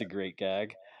 Yeah. That's a great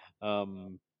gag.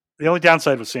 The only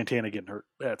downside was Santana getting hurt.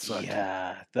 That sucked.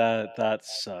 Yeah, that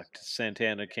sucked.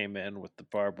 Santana came in with the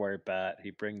barbed wire bat.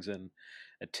 He brings in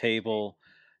a table.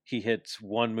 He hits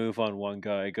one move on one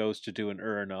guy, goes to do an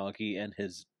uranagi, and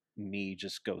his knee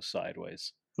just goes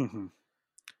sideways. Mhm.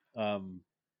 Um,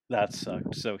 that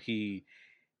sucked. So he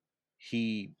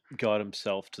he got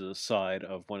himself to the side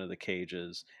of one of the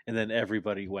cages, and then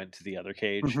everybody went to the other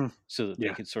cage Hmm. so that they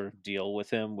Yeah, could sort of deal with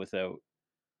him without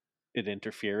it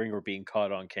interfering or being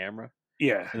caught on camera.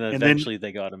 yeah. And then And then eventually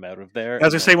they got him out of there, I was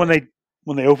and gonna say then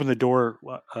when they opened the door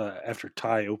after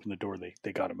Ty opened the door,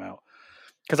 they got him out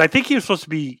because I think he was supposed to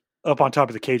be up on top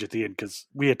of the cage at the end because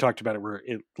we had talked about it where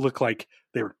it looked like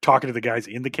they were talking to the guys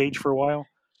in the cage for a while.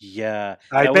 yeah,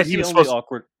 I that bet was he the was only supposed.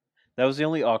 awkward. That was the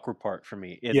only awkward part for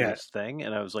me in Yeah, this thing,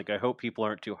 and I was like, I hope people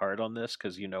aren't too hard on this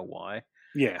because you know why?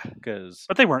 yeah, Because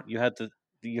but they weren't. you had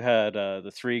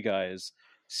the three guys,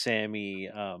 Sammy,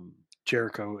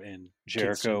 Jericho and Kingston.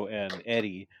 Jericho, and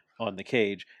Eddie on the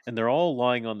cage, and they're all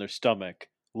lying on their stomach,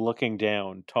 looking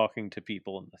down, talking to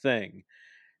people in the thing.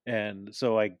 And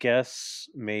so I guess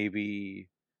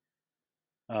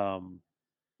um,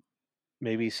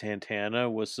 maybe Santana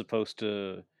was supposed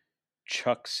to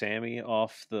chuck Sammy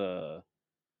off the.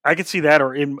 I could see that,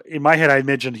 or in my head, I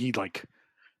imagined he like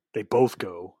they both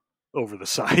go over the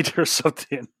side or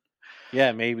something.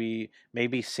 Yeah, maybe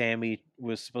Sammy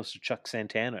was supposed to chuck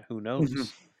Santana. Who Hmm.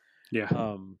 knows? Yeah.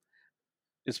 Um,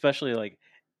 Especially like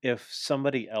if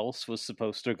somebody else was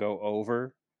supposed to go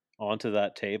over onto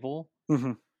that table,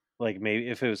 Hmm. like maybe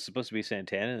if it was supposed to be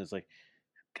Santana, it's like,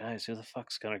 guys, who the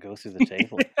fuck's gonna go through the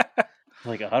table?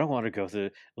 Like, I don't want to go through.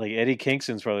 Like Eddie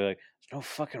Kingston's probably like, there's no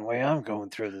fucking way I'm going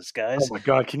through this, Oh guys. my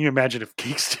god! Can you imagine if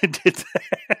Kingston did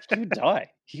He would that?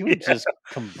 die. He would Yeah. just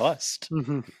combust.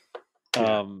 Hmm.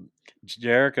 Yeah. Um,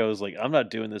 Jericho's like, I'm not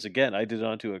doing this again. I did it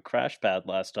onto a crash pad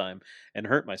last time and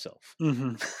hurt myself.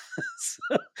 Hmm.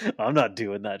 So, I'm not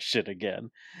doing that shit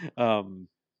again. Um,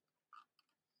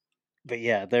 but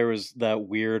yeah, there was that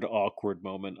weird, awkward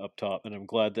moment up top, and I'm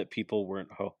glad that people weren't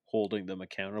holding them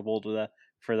accountable to that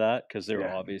for that because they were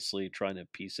Yeah. obviously trying to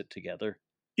piece it together.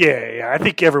 Yeah. Yeah. I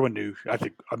think everyone knew. I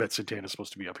think I bet Santana's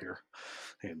supposed to be up here,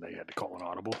 and they had to call an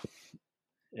audible.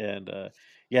 And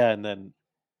yeah, and then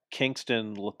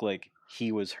Kingston looked like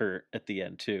he was hurt at the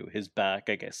end too. His back,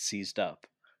 I guess, seized up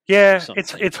or Yeah, something.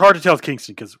 it's hard to tell with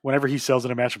Kingston because whenever he sells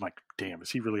in a match, I'm like, damn,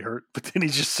 is he really hurt? But then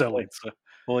he's just selling. Well, So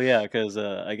well, yeah, because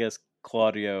I guess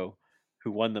Claudio,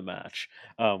 who won the match,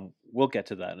 we'll get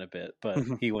to that in a bit, but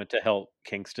Mhm. he went to help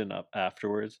Kingston up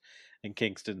afterwards, and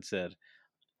Kingston said,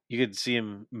 you could see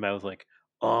him mouth like,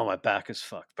 "Oh, my back is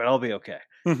fucked, but I'll be okay."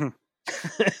 Mhm.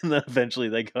 And then eventually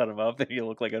they got him up, and he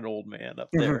looked like an old man up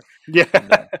Mhm. there. Yeah.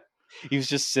 And he was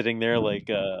just sitting there like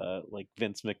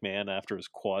Vince McMahon after his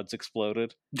quads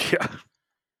exploded, Yeah.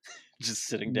 just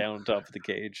sitting down on top of the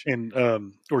cage. And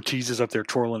Ortiz is up there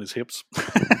twirling his hips.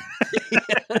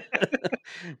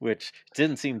 Which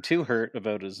didn't seem too hurt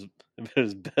about his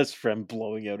best friend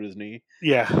blowing out his knee.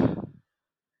 Yeah.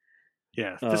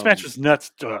 Yeah. This match was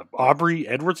nuts. Aubrey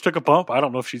Edwards took a bump. I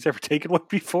don't know if she's ever taken one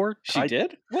before. She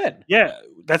did? When? Yeah.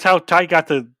 That's how Ty got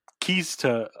the keys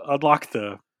to unlock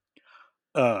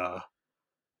uh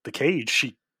the cage.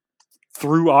 She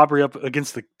threw Aubrey up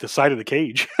against the side of the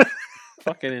cage.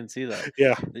 Fuck, I didn't see that.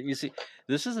 Yeah. You see,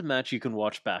 this is a match you can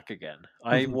watch back again.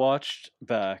 I Mhm. watched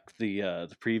back the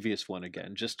previous one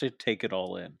again just to take it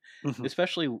all in. Mhm.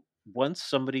 Especially once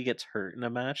somebody gets hurt in a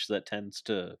match, that tends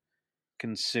to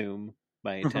consume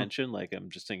my Mhm. attention. Like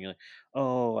I'm just thinking, like,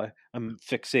 oh, I'm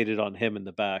fixated on him in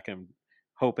the back. I'm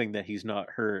hoping that he's not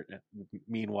hurt.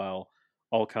 Meanwhile,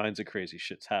 all kinds of crazy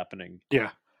shit's happening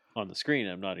Yeah. on the screen.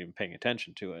 I'm not even paying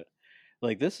attention to it.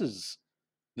 Like this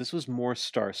was more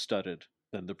star studded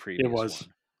than the It previous was.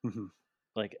 one. Mhm.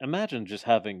 Like imagine just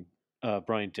having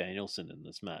Brian Danielson in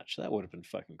this match. That would have been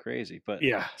fucking crazy. But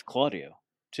Yeah. it's Claudio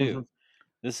too. Mhm.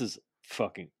 This is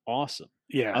fucking awesome.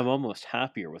 Yeah. I'm almost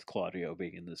happier with Claudio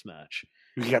being in this match,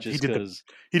 He just did the because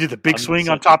he did the big I'm swing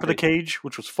on such a top of the big. cage,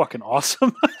 which was fucking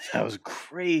awesome. That was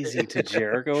crazy to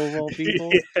Jericho of all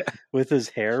people, with his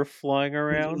hair flying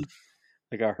around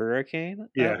like a hurricane. That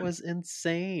Yeah. was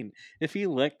insane. If he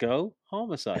let go,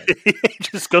 homicide. He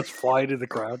just goes flying in the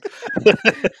crowd.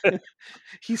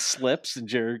 He slips and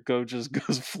Jericho just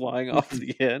goes flying off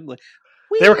the end. Like,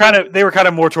 They were kind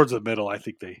of more towards the middle. I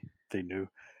think they knew.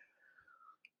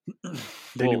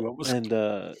 They knew well, what was. and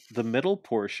the middle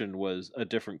portion was a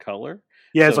different color,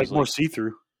 Yeah, so it's like more see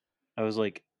through. I was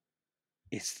like,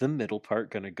 is the middle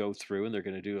part gonna go through and they're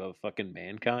gonna do a fucking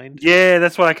mankind? Yeah,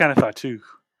 that's what I kind of thought too.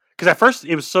 Because at first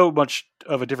it was so much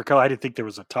of a different color, I didn't think there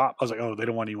was a top. I was like, oh, they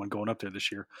don't want anyone going up there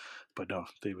this year, but no,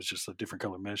 it was just a different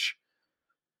color mesh.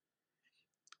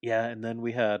 Yeah, and then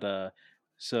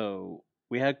so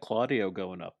we had Claudio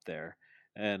going up there,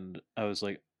 and I was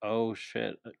like, oh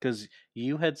shit, because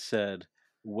you had said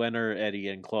when are Eddie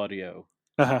and Claudio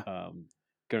Uh-huh.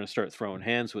 gonna start throwing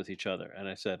hands with each other, and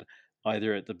I said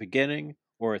either at the beginning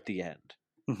or at the end.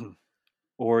 Hmm.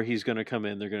 or he's going to come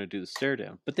in. They're going to do the stare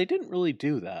down, but they didn't really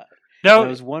do that. No,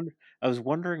 And I was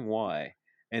wondering why,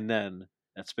 and then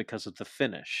that's because of the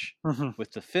finish. mhm,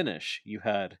 With the finish, you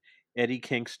had Eddie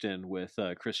Kingston with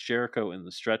Chris Jericho in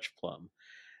the stretch plum,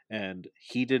 and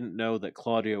he didn't know that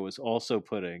Claudio was also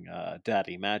putting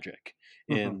Daddy Magic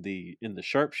mhm, in the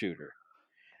sharpshooter,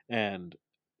 and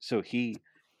so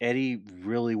Eddie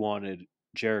really wanted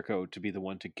Jericho to be the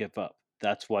one to give up.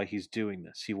 That's why he's doing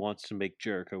this. He wants to make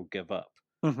Jericho give up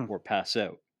mhm, or pass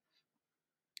out.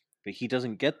 But he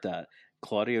doesn't get that.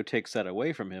 Claudio takes that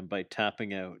away from him by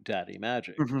tapping out Daddy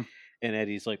Magic. mhm, And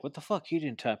Eddie's like, "What the fuck? He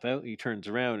didn't tap out." He turns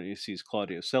around and he sees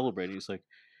Claudio celebrating. He's like,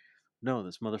 "No,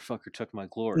 this motherfucker took my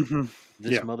glory. mhm.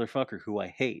 This Yeah, motherfucker who I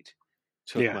hate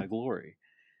took yeah. my glory."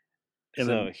 And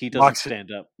then So he doesn't Mox,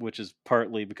 stand up, which is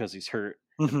partly because he's hurt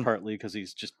and mhm. partly because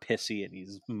he's just pissy and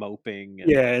he's moping. And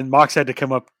Yeah, and Mox had to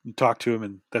come up and talk to him,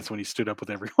 and that's when he stood up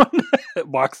with everyone.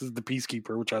 Mox is the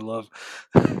peacekeeper, which I love.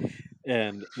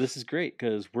 and this is great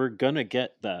because we're gonna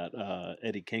get that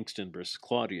Eddie Kingston versus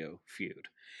Claudio feud,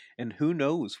 and who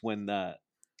knows when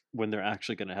they're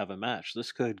actually gonna have a match.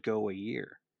 This could go a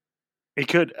year. It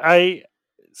could. I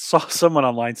saw someone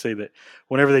online say that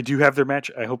whenever they do have their match,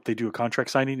 I hope they do a contract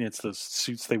signing. It's the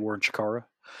suits they wore in Chikara.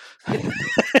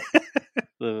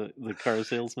 The car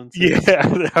salesman. Yeah,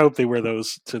 I hope they wear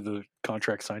those to the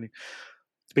contract signing.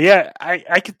 But yeah,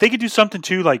 they could do something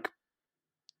too, like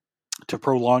to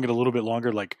prolong it a little bit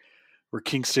longer, like where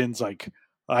Kingston's like,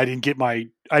 I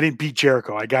didn't beat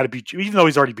Jericho. I got to beat you, even though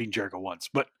he's already beaten Jericho once.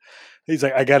 But he's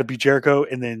like, I got to beat Jericho,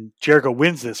 and then Jericho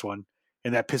wins this one,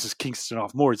 and that pisses Kingston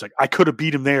off more. He's like, I could have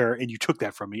beat him there, and you took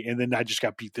that from me, and then I just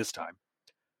got beat this time.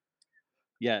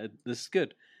 Yeah, this is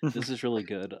good. This is really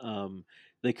good.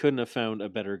 They couldn't have found a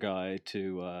better guy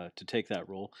to take that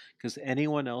role because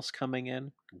anyone else coming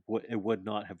in, it would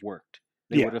not have worked.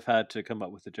 They Yeah. would have had to come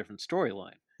up with a different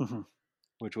storyline, Mm-hmm.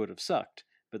 which would have sucked.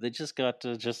 But they just got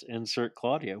to just insert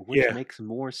Claudio, which Yeah. makes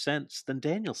more sense than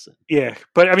Danielson. Yeah,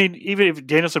 but I mean, even if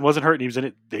Danielson wasn't hurt and he was in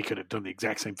it, they could have done the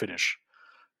exact same finish,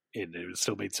 and it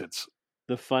still made sense.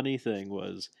 The funny thing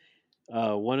was,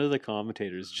 one of the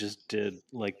commentators just did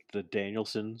like the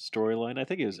Danielson storyline. I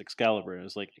think it was Excalibur. And it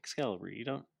was like, Excalibur, you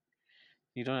don't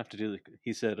have to do the.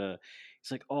 He said,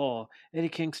 he's like, oh, Eddie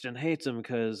Kingston hates him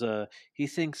because he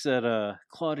thinks that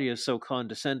Claudia is so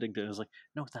condescending to him. I was like,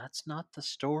 no, that's not the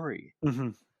story. Mm-hmm.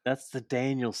 That's the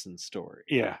Danielson story.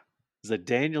 Yeah. The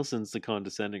Danielson's the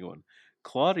condescending one.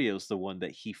 Claudio's the one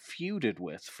that he feuded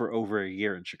with for over a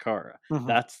year in Chikara. Mm-hmm.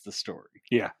 That's the story.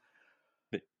 Yeah.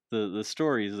 The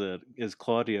story is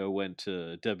Claudio went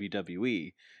to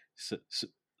WWE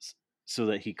so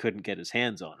that he couldn't get his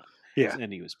hands on him. Yeah.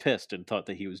 And he was pissed and thought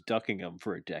that he was ducking him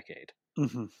for a decade.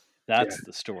 Mm-hmm. That's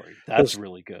the story. That's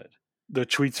really good. The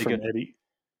tweets from Eddie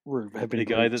have been the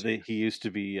guy that he used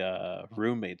to be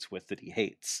roommates with that he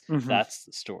hates. Mm-hmm. That's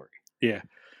the story. Yeah.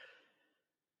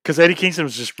 Because Eddie Kingston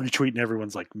was just retweeting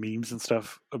everyone's like memes and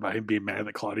stuff about him being mad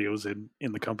that Claudio's in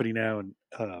the company now. And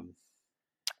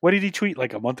what did he tweet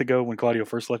like a month ago when Claudio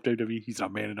first left WWE? He's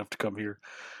not man enough to come here.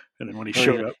 And then when he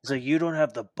showed up, he's like, "You don't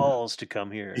have the balls to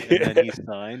come here." Yeah. And then he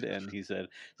signed, and he said,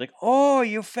 "It's like, oh,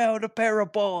 you found a pair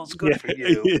of balls. Good for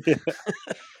you." Yeah.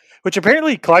 Which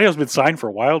apparently Claudio's been signed for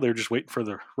a while. They're just waiting for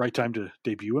the right time to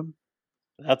debut him.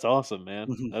 That's awesome, man.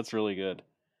 Mm-hmm. That's really good.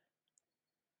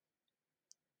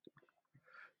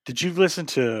 Did you listen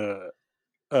to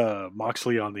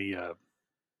Moxley on his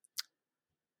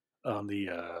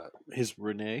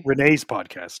Renee's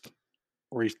podcast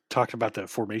where he talked about the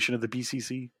formation of the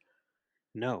BCC?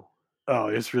 No. Oh,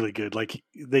 it's really good. Like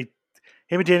him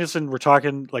and Danielson were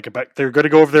talking like about they're going to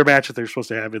go over their match that they're supposed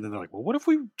to have, and then they're like, "Well, what if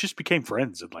we just became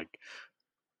friends and like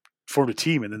formed a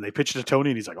team?" And then they pitched it to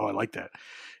Tony, and he's like, "Oh, I like that."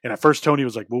 And at first, Tony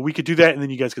was like, "Well, we could do that, and then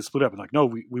you guys could split up." And like, "No,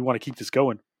 we want to keep this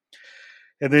going."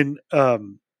 And then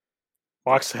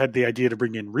Mox had the idea to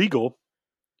bring in Regal,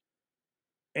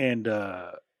 and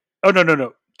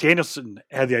no, Danielson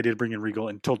had the idea to bring in Regal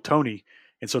and told Tony,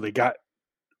 and so they got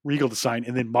Regal to sign,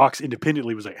 and then Mox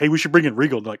independently was like, "Hey, we should bring in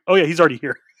Regal." And they're like, "Oh yeah, he's already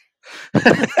here,"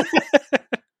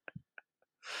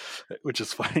 which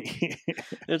is funny.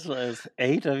 It's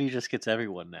AEW just gets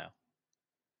everyone now.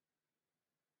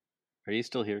 Are you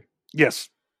still here? Yes.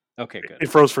 Okay, good. It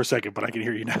froze for a second, but I can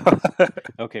hear you now.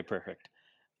 Okay, perfect.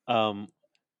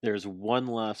 There's one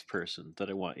last person that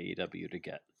I want AEW to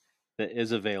get that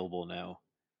is available now,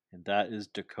 and that is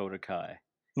Dakota Kai.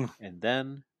 And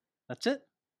then that's it.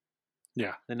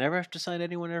 Yeah. They never have to sign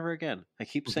anyone ever again. I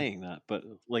keep saying that, but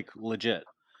like legit.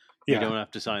 You don't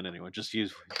have to sign anyone. Just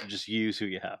use who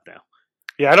you have now.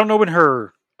 Yeah, I don't know when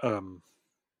her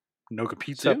no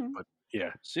compete's up, but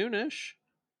yeah. Soonish.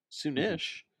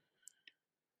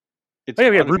 It's Oh, yeah,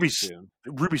 got to be Ruby soon.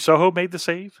 Ruby Soho made the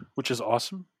save, which is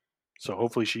awesome. So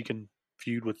hopefully she can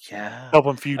feud with Yeah, help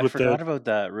him feud I with the forgot about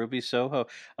that. Ruby Soho.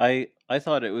 I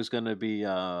thought it was going to be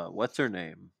what's her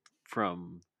name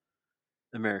from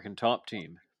American Top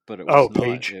Team, but it was not.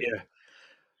 Page, yeah.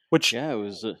 Which Yeah, it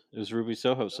was Ruby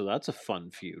Soho. So that's a fun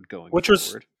feud going which was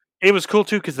forward. it was cool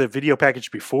too because the video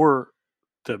package before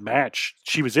the match,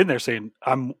 she was in there saying,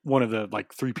 "I'm one of the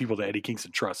like 3 people that Eddie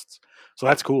Kingston trusts." So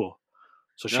that's cool.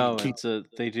 So she can No, keep.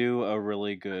 they do a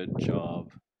really good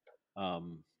job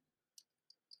um,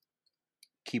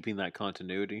 keeping that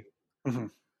continuity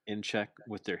Mhm. in check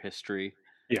with their history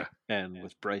Yeah. and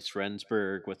with Bryce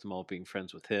Rensburg, with them all being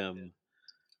friends with him,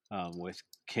 with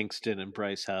Kingston and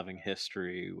Bryce having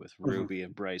history, with Mhm. Ruby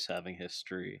and Bryce having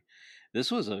history.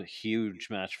 This was a huge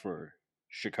match for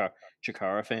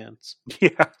Chikara fans.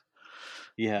 Yeah.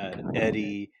 You had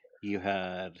Eddie, you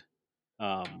had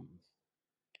um,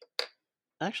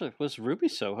 actually was Ruby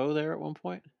Soho there at one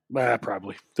point?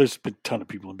 Probably. There's been a ton of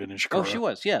people have been in Oh, she Shikara.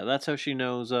 was. Yeah, that's how she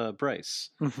knows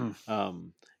Bryce.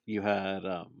 Mhm. You had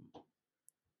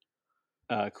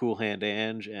Cool Hand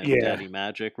Ange and Yeah. Daddy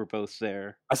Magic were both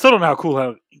there. I still don't know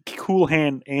how Cool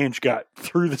Hand Ange got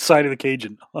through the side of the cage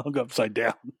and hung upside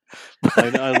down.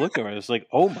 I looked at her. I was like,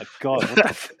 "Oh my god!"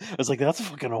 I was like, "That's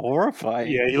fucking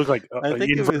horrifying." Yeah, you look like I a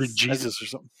think it inverted was. Jesus or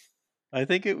something. I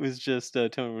think it was just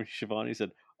Tony Schiavone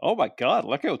said, "Oh my god,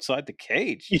 look outside the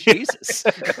cage, Yeah. Jesus!"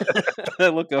 I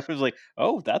looked up and was like,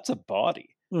 "Oh, that's a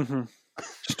body." Mhm.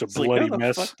 Just a It's like, how bloody the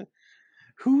mess. fuck?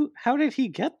 Who? How did he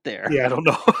get there? Yeah, I don't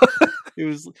know. It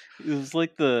was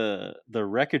like the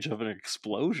wreckage of an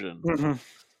explosion. Mhm.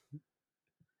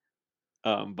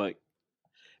 But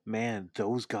man,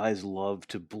 those guys love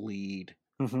to bleed.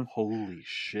 Mhm. Holy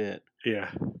shit.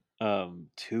 Yeah.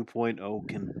 2.0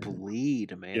 can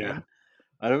bleed, Yeah. man.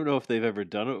 I don't know if they've ever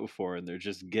done it before and they're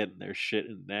just getting their shit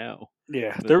in now.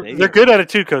 Yeah. But They're good at it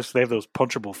too because they have those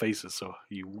punchable faces, so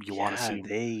you want to yeah, see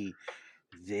them.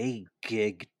 they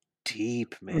gig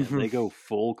deep, man. Mhm. They go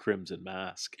full Crimson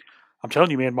Mask. I'm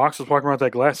telling you, man. Mox was walking around with that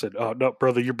glass. Said, "Oh no,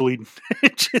 brother, you're bleeding."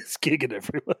 Just gigging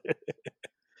everywhere.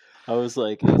 I was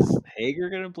like, is Hager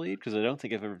gonna bleed? Because I don't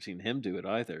think I've ever seen him do it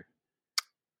either.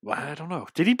 Well, I don't know.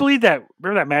 Did he bleed that?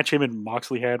 Remember that match him and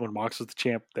Moxley had when Mox was the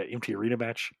champ? That empty arena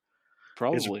match.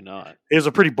 Probably not. It was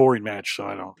a pretty boring match, so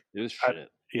I don't. It was shit.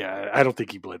 I don't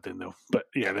think he bled then though. But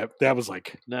yeah, that was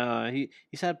like. No,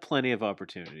 he's had plenty of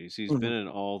opportunities. He's Mhm. been in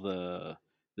all the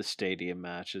stadium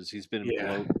matches. He's been in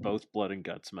Yeah. both blood and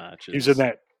guts matches. He was in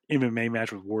that MMA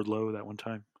match with Wardlow that one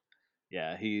time.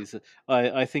 Yeah,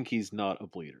 I think he's not a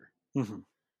bleeder. Mm-hmm.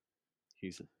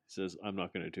 He says I'm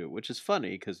not going to do it, which is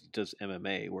funny because he does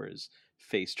MMA where his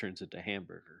face turns into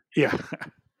hamburger. Yeah.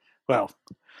 Well,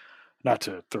 not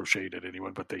to throw shade at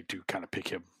anyone, but they do kind of pick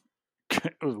him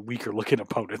weaker looking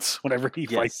opponents whenever he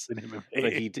fights in MMA.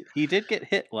 But he did get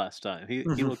hit last time. He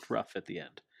looked rough at the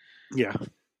end. Yeah.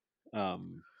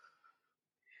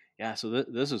 Yeah. So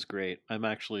this is great. I'm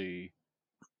actually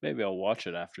maybe I'll watch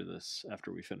it after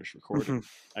we finish recording.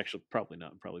 Actually, probably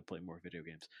not. Probably play more video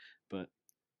games. But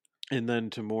and then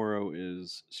tomorrow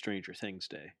is Stranger Things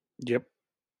Day. Yep.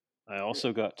 I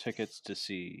also got tickets to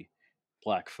see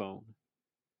Black Phone,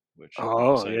 which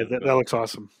that looks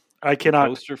awesome. I cannot. The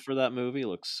poster for that movie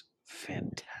looks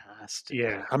fantastic.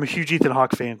 Yeah, I'm a huge Ethan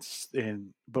Hawke fan,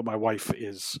 but my wife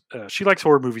is. She likes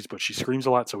horror movies, but she screams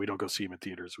a lot, so we don't go see them in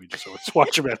theaters. We just always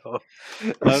watch them at home.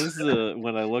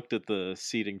 When I looked at the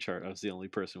seating chart, I was the only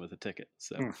person with a ticket,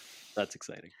 so that's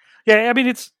exciting. Yeah, I mean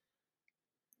it's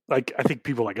like I think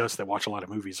people like us that watch a lot of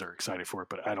movies are excited for it,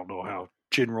 but I don't know how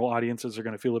general audiences are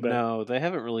going to feel about it. No, they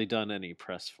haven't really done any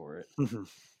press for it, Mm-hmm.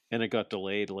 and it got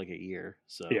delayed like a year.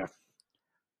 So yeah,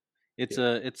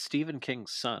 it's Stephen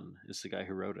King's son is the guy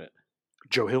who wrote it.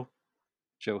 Joe Hill.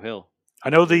 Joe Hill. I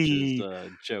know is,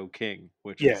 Joe King,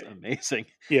 which is amazing.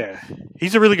 Yeah,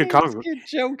 he's a really good comic book.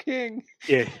 Joe King.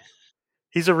 Yeah,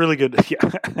 he's a really good.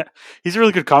 Yeah, he's a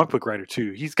really good comic book writer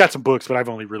too. He's got some books, but I've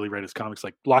only really read his comics,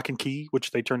 like Lock and Key,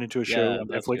 which they turned into a show on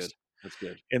Netflix. Good. That's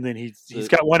good. And then he's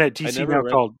got one at DC now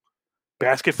called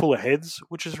Basket Full of Heads,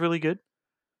 which is really good.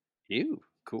 Ew,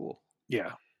 cool.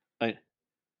 Yeah,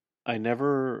 I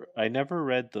never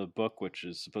read the book, which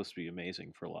is supposed to be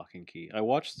amazing for Lock and Key. I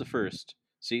watched the first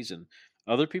season.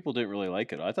 Other people didn't really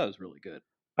like it. I thought it was really good.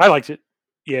 I liked it.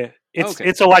 Yeah,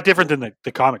 it's a lot different than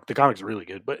the comic. The comic's really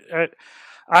good, but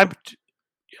I'm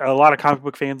a lot of comic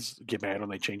book fans get mad when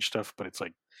they change stuff. But it's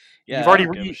like you've already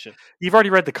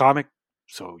read the comic,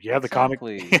 so you have the comic.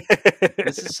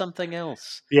 This is something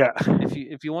else. Yeah,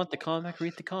 if you want the comic,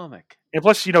 read the comic. And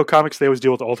plus, comics, they always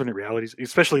deal with alternate realities,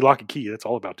 especially Lock and Key. That's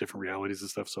all about different realities and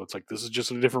stuff. So it's like, this is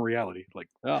just a different reality. Like,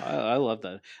 Oh, I love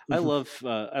that.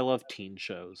 mhm. I love teen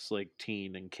shows, like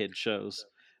teen and kid shows.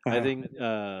 I uh think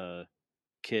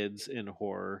kids in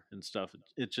horror and stuff,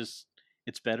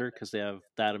 it's better because they have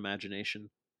that imagination,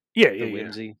 yeah, the yeah, yeah.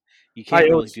 whimsy. You I can't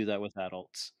really always, do that with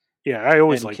adults. yeah, I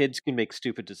always And like, kids can make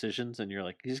stupid decisions, and you're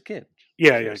like, he's a kid.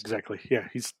 yeah, Who yeah, cares? exactly. Yeah,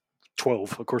 he's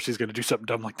 12. Of course, he's going to do something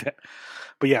dumb like that.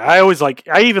 But yeah,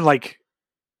 I even like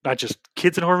not just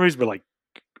kids in horror movies, but like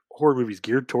horror movies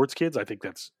geared towards kids. I think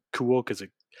that's cool because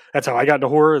that's how I got into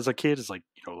horror as a kid. Is like,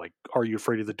 like Are You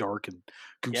Afraid of the Dark and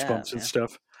Yeah, Goosebumps and man.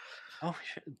 stuff. Oh,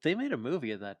 they made a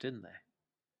movie of that, didn't they?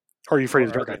 Are You Afraid of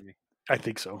Or the are Dark? they? I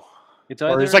think so. It's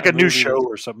Or it's either like a a new movie show that's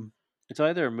or something. it's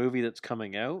either a movie that's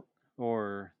coming out,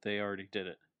 or they already did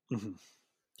it. Hmm.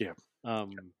 Yeah,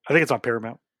 Um, I think it's on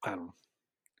Paramount. I don't know.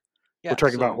 We're yeah.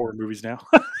 talking about So horror movies now.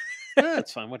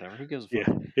 it's fine. Whatever. Who gives a Yeah,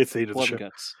 fuck? it's the end of the Blood and show.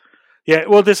 guts. Yeah,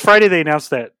 well, this Friday they announced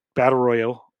that Battle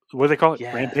Royale. What do they call it?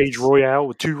 Rampage Yes. Royale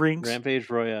with 2 rings. Rampage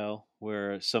Royale,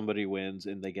 where somebody wins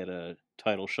and they get a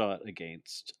title shot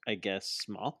against, I guess,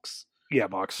 Mox. Yeah,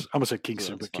 Mox. I almost said So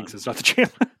Kingston, that's but fun. Kingston's not the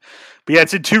champ. But yeah,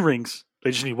 it's in 2 rings.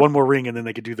 They just need one more ring, and then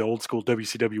they could do the old school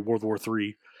WCW World War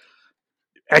III.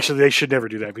 Actually, they should never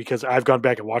do that because I've gone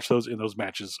back and watched those, and those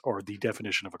matches are the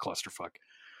definition of a clusterfuck.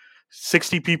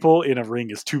 60 people in a ring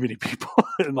is too many people,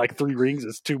 and like 3 rings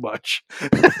is too much.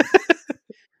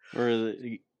 Or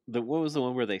the what was the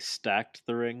one where they stacked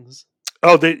the rings?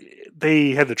 Oh,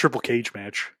 they had the triple cage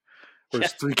match, where Yeah.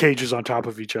 it's 3 cages on top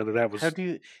of each other. That was How do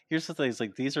you? Here's the thing: it's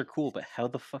like these are cool, but how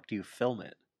the fuck do you film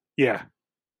it? yeah.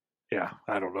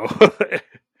 I don't know.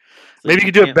 It's Maybe like you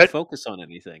could do it can't better. focus on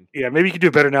anything. Yeah, maybe you could do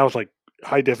it better now with like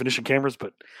high definition cameras.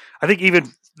 But I think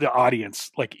even the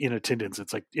audience, like in attendance,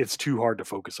 it's like it's too hard to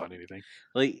focus on anything.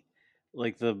 Like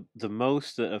the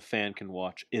most that a fan can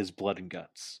watch is blood and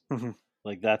guts. Mhm.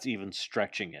 Like that's even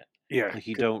stretching it. Yeah, Like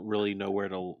you don't really know where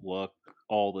to look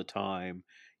all the time.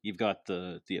 You've got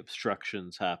the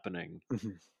obstructions happening.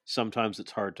 Mhm. Sometimes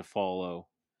it's hard to follow.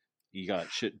 You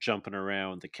got shit jumping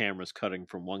around. The camera's cutting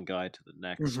from one guy to the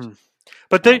next. Mhm.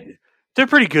 But Um, they're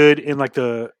pretty good in like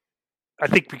I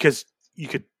think because you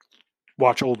could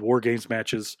watch old War Games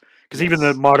matches because even the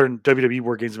Yes. modern WWE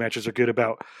War Games matches are good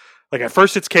about like at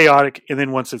first it's chaotic and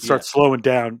then once it starts Yeah. slowing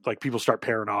down, like people start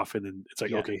pairing off and then it's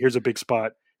like Yeah. okay, here's a big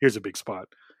spot, here's a big spot.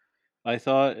 I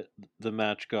thought the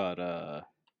match got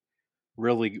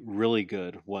really really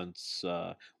good once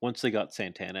they got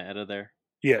Santana out of there.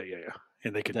 Yeah,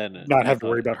 and they could Then not I have to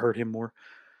worry thought about hurt him more.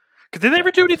 Did they yeah.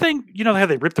 ever do anything? You know how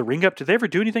they ripped the ring up? Did they ever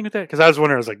do anything with that? Because I was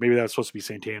wondering, I was like, maybe that was supposed to be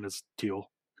Santana's deal,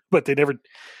 but they never.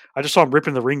 I just saw him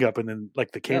ripping the ring up and then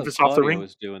like the Yeah, canvas off the Claudio ring.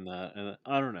 was doing that, and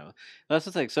I don't know. That's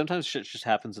the thing. Sometimes shit just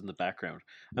happens in the background.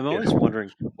 I'm Yeah. always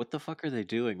wondering what the fuck are they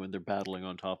doing when they're battling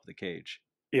on top of the cage?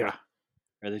 Yeah.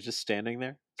 Are they just standing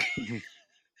there? Mhm.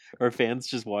 Or are fans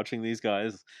just watching these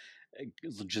guys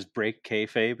just break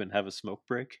kayfabe and have a smoke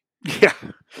break?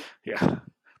 Yeah.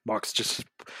 Mox just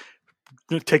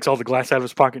takes all the glass out of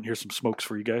his pocket and here's some smokes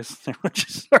for you guys.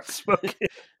 Just start smoking.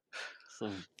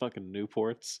 Some fucking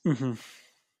Newports. Mm-hmm.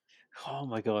 Oh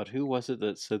my god, who was it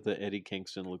that said that Eddie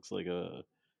Kingston looks like a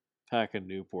pack of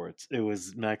Newports? It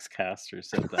was Max Caster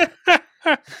said that.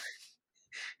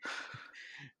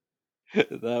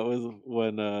 That was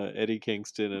when Eddie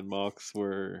Kingston and Mox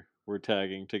were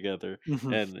tagging together,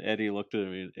 Mm-hmm. and Eddie looked at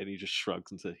him and he just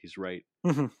shrugs and said, "He's right."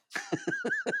 Mm-hmm.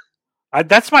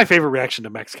 That's my favorite reaction to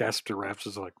Max Caster raps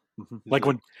is like, like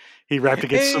when he rapped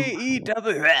against some.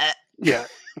 Yeah.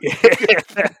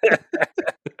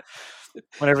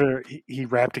 Whenever he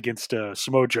rapped against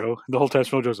Samoa Joe, the whole time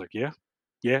Samoa Joe's like, yeah,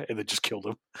 and then just killed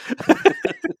him.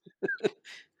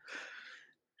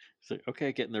 It's like,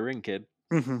 okay, get in the ring, kid.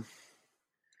 Mm-hmm.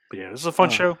 But yeah, this is a fun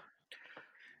show.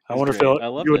 I wonder if great. they'll I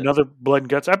loved do it. another Blood and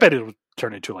Guts. I bet it'll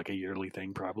turn into like a yearly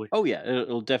thing, probably. Oh yeah,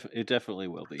 it definitely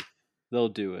will be. They'll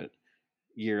do it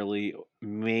yearly,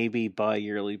 maybe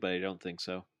bi-yearly, but I don't think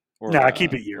so. Or Nah,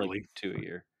 keep it yearly. like 2 a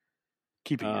year.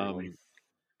 Keep it yearly.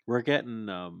 We're getting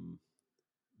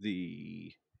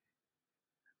the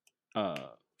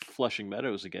Flushing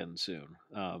Meadows again soon.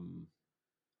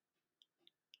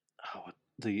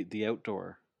 The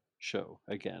outdoor show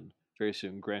again very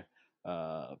soon. Grand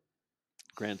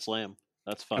Slam.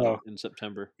 That's fun in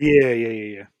September.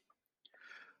 Yeah.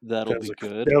 That'll be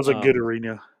good. That was a good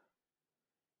arena.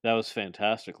 That was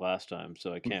fantastic last time,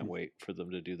 so I can't wait for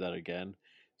them to do that again.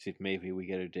 See if maybe we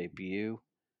get a debut.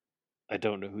 I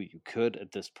don't know who you could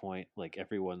at this point. Like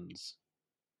everyone's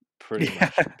pretty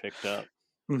much picked up.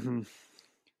 Mm-hmm.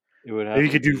 It would have maybe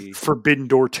you could do Forbidden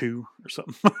Door 2 or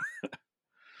something.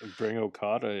 Bring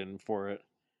Okada in for it.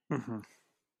 Mm-hmm.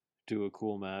 Do a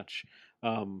cool match.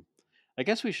 I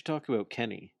guess we should talk about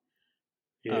Kenny.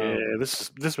 Yeah,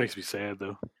 this makes me sad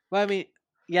though. Well, I mean,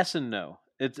 yes and no.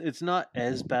 It's not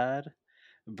as bad,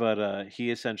 but he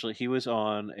was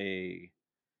on a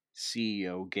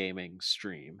CEO gaming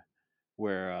stream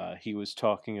where he was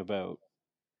talking about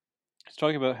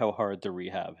how hard the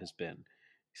rehab has been.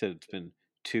 He said it's been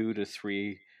two to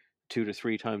three two to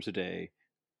three times a day,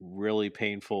 really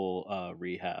painful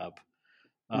rehab.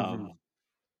 Mm-hmm. Um,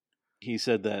 he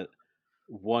said that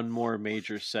one more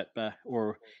major setback,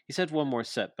 or he said one more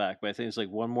setback, but I think it's like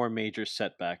one more major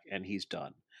setback and he's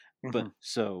done. Mm-hmm. But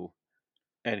so,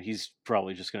 and he's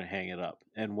probably just going to hang it up.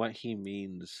 And what he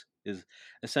means is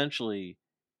essentially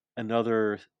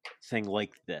another thing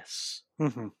like this,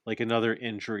 Mm-hmm. like another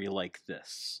injury like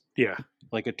this, Yeah.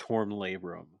 like a torn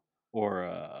labrum or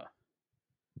a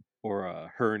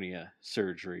hernia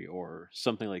surgery or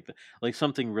something like that, like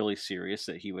something really serious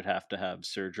that he would have to have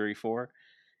surgery for.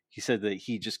 He said that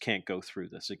he just can't go through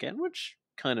this again, which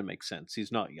kind of makes sense.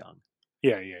 He's not young,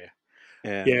 Yeah. Yeah.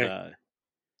 and Yeah.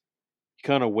 he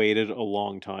kind of waited a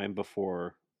long time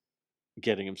before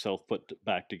getting himself put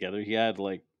back together. He had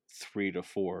like 3 to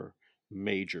 4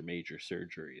 major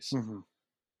surgeries. Mm-hmm.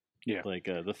 Yeah. Like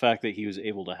the fact that he was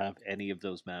able to have any of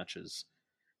those matches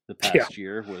the Yeah. past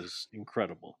year was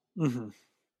incredible. Mm-hmm.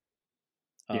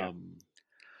 Yeah. Um,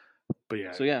 But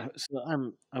yeah. so yeah, so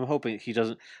I'm hoping he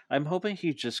doesn't. I'm hoping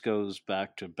he just goes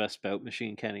back to Best Bout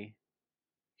Machine Kenny.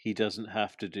 He doesn't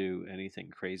have to do anything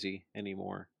crazy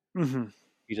anymore. Mm-hmm.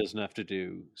 He doesn't have to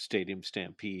do stadium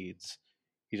stampedes.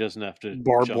 He doesn't have to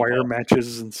Barbed jump wire off.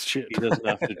 matches and shit. He doesn't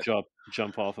have to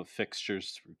jump off of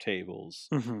fixtures through tables.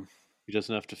 Mm-hmm. He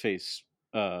doesn't have to face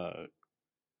uh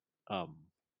um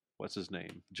what's his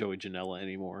name, Joey Janela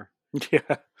anymore.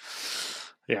 Yeah.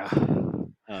 Yeah.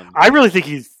 Um, I really think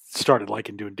he started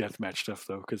liking doing deathmatch stuff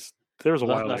though, because there was a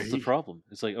well, while there. that's the problem.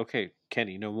 It's like, okay,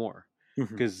 Kenny, no more, Mhm.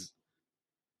 because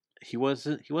he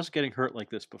wasn't getting hurt like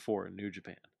this before in New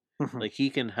Japan. Mhm. Like he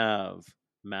can have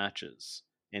matches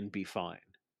and be fine,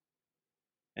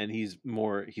 and he's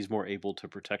more able to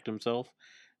protect himself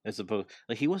as opposed,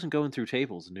 like he wasn't going through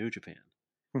tables in New Japan.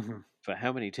 Mhm. But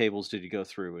how many tables did he go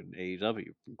through in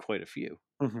AEW? Quite a few.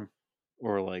 Mhm.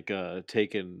 Or like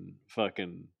taking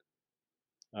fucking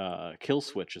kill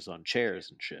switches on chairs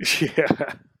and shit.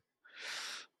 Yeah.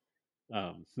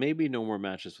 Maybe no more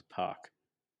matches with Pac,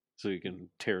 so he can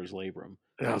tear his labrum.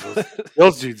 Yeah,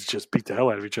 those dudes just beat the hell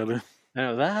out of each other. I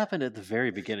know that happened at the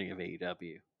very beginning of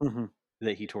AEW, Mhm.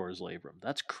 that he tore his labrum.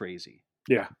 That's crazy.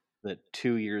 Yeah. That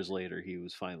 2 years later he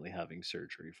was finally having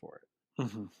surgery for it.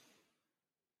 Mhm.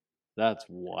 That's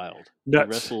wild. He Nuts.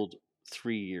 wrestled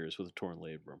 3 years with a torn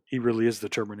labrum. He really is the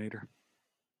Terminator.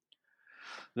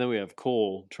 Then we have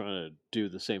Cole trying to do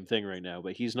the same thing right now,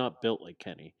 but he's not built like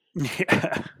Kenny.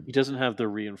 Yeah. He doesn't have the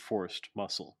reinforced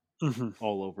muscle Mhm.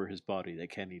 all over his body that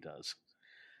Kenny does.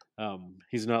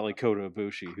 He's not like Kota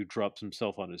Ibushi, who drops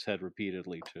himself on his head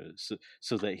repeatedly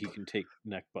so that he can take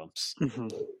neck bumps. Mhm.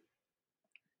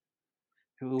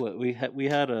 We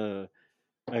had a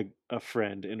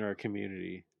friend in our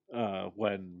community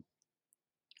when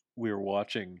we were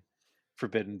watching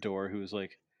Forbidden Door who was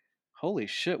like, "Holy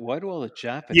shit! Why do all the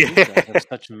Japanese Yeah. guys have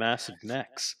such massive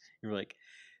necks?" You're like,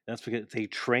 "That's because they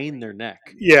train their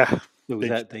neck Yeah. so They-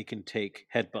 that they can take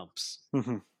head bumps."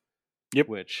 Mhm. Yep.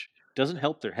 Which doesn't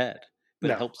help their head, but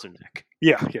No. it helps their neck.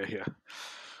 Yeah. Yeah. Yeah.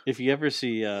 If you ever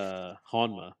see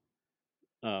Honma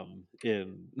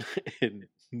in in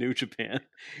New Japan,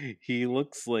 he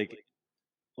looks like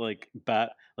the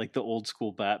old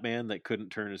school Batman that couldn't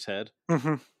turn his head.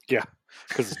 Mhm. Yeah.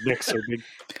 Because his neck's so big.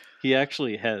 He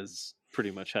actually has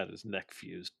pretty much had his neck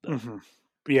fused though. Mhm.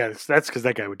 Yeah, that's because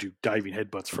that guy would do diving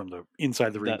headbutts from the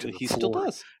inside the ring to the He floor. still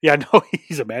does. Yeah, no,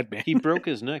 he's a madman. He broke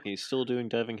his neck. He's still doing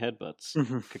diving headbutts.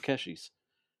 Mhm. Kakeshi's.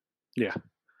 Yeah,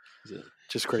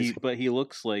 just crazy. But he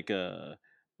looks like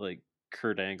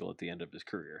Kurt Angle at the end of his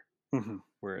career, Hmm.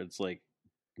 where it's like,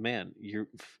 man, your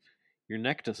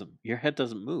head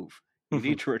doesn't move. You Mhm.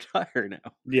 need to retire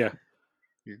now. Yeah.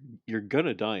 You're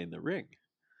gonna die in the ring.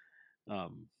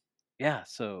 Yeah.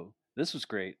 So this was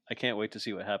great. I can't wait to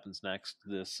see what happens next.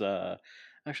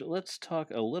 Actually, let's talk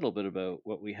a little bit about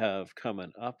what we have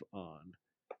coming up on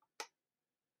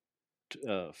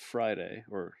Friday,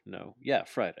 or no, yeah,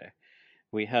 Friday.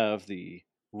 We have the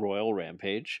Royal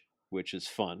Rampage, which is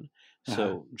fun.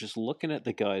 So just looking at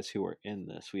the guys who are in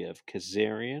this, we have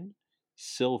Kazarian,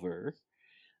 Silver,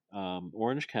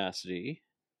 Orange Cassidy,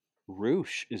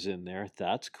 Roosh is in there.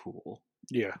 That's cool.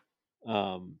 Yeah.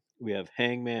 We have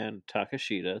Hangman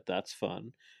Takashita. That's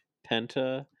fun.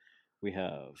 Penta. We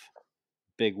have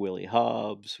Big Willie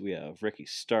Hobbs. We have Ricky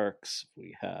Starks.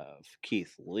 We have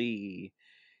Keith Lee.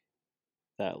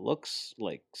 That looks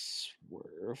like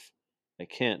Swerve. I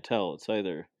can't tell. It's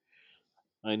either.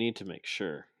 I need to make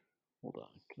sure. Hold on.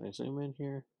 Can I zoom in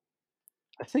here?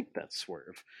 I think that's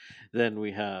Swerve. Then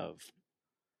we have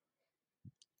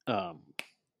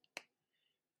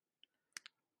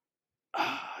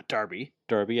Darby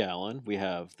Allin. We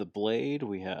have the Blade.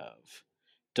 We have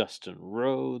Dustin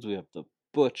Rhodes. We have the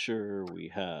Butcher. We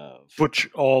have Butch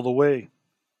all the way.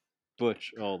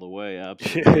 Butch all the way.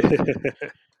 Absolutely.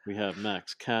 We have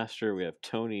Max Caster. We have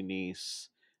Tony Nese,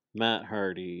 Matt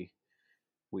Hardy.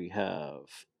 We have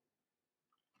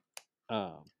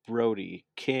Brody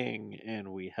King, and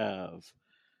we have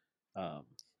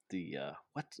the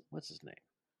what's his name?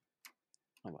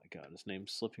 Oh my god, his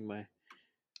name's slipping my.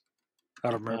 I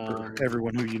don't remember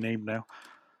everyone who you named now.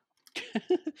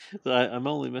 I'm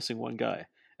only missing one guy,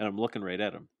 and I'm looking right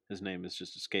at him. His name is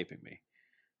just escaping me.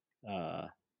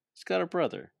 He's got a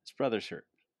brother. His brother's hurt.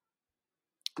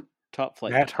 Top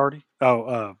flight. Matt Hardy?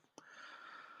 Oh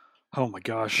my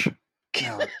gosh.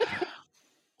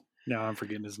 No, I'm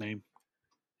forgetting his name.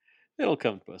 It'll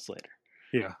come to us later.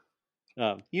 Yeah.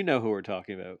 You know who we're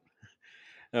talking about.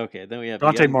 Okay, then we have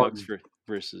Dante the Young Martin Bucks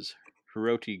versus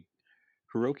Hiroki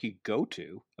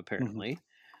Goto, apparently,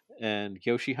 and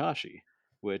Yoshihashi,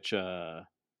 which I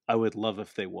would love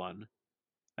if they won.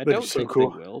 I don't think they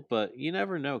will, but you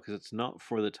never know because it's not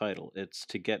for the title. It's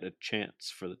to get a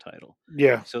chance for the title.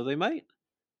 Yeah. So they might.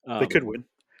 They could win.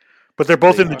 But they're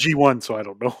both in the G1, so I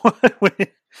don't know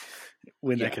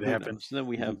when that could happen. So then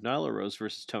we have Nyla Rose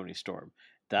versus Toni Storm.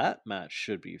 That match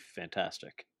should be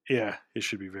fantastic. Yeah, it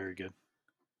should be very good.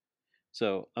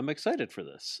 So I'm excited for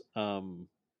this.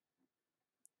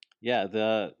 Yeah,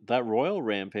 that Royal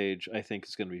Rampage I think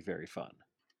is going to be very fun.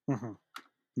 Mm-hmm.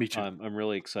 Me too. I'm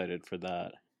really excited for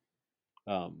that.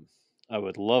 I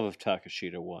would love if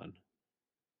Takeshita won.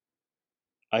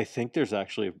 I think there's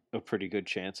actually a pretty good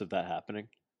chance of that happening.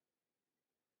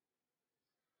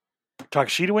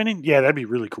 Takeshita winning? Yeah, that'd be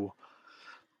really cool.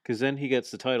 Because then he gets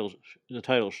the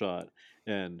title shot,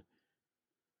 and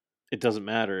it doesn't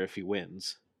matter if he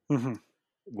wins,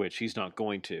 which he's not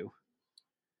going to.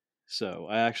 So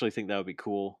I actually think that would be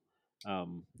cool.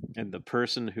 And the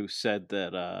person who said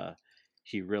that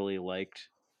he really liked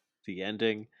the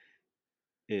ending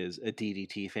is a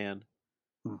DDT fan.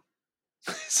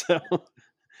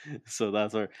 So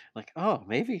that's our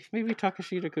maybe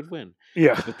Takeshita could win.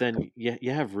 Yeah. But then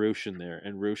you have Rush in there,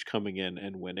 and Rush coming in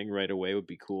and winning right away would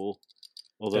be cool.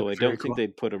 Although I don't think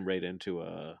they'd put him right into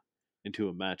a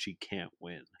match he can't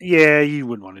win. Yeah, you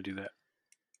wouldn't want to do that.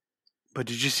 But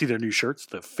did you see their new shirts,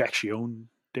 the Faction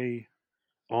Day?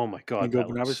 Oh my god, that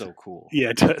looks so cool. Yeah,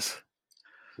 it does.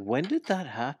 When did that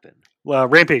happen? Well,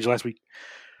 Rampage last week.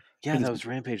 Yeah, that was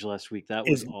Rampage last week. That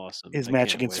was awesome. His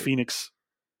match against Phoenix.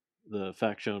 The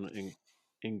Faction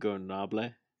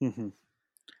Ingobernable.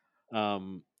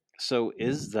 Mm-hmm. So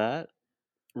is that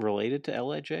related to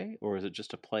LIJ, or is it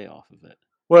just a playoff of it?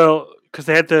 Well, because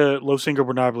they had the Los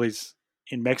Ingobernables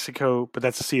in Mexico, but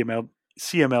that's a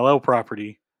CMLL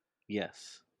property.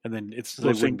 Yes. And then it's so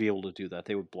they wouldn't be able to do that.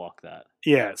 They would block that.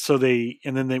 Yeah. So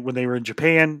when they were in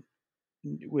Japan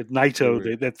with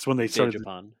Naito, that's when they started.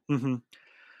 Japan. Mm-hmm.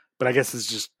 But I guess it's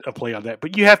just a play on that.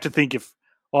 But you have to think if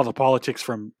all the politics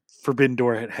from Forbidden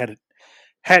Door hadn't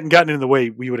gotten in the way,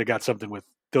 we would have got something with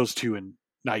those two and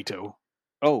Naito.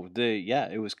 Oh,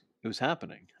 it was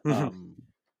happening. Mm-hmm.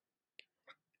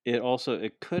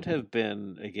 It could have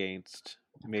been against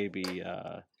maybe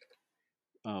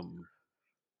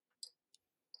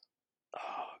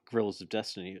Guerrillas of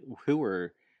Destiny, who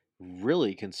were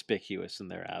really conspicuous in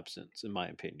their absence, in my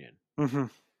opinion. Mm-hmm.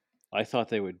 I thought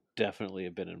they would definitely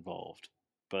have been involved,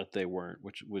 but they weren't,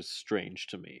 which was strange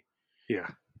to me. Yeah.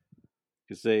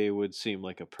 Because they would seem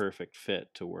like a perfect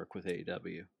fit to work with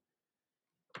AEW.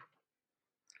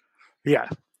 Yeah.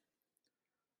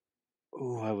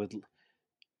 Oh,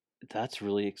 that's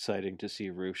really exciting to see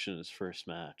Rush in his first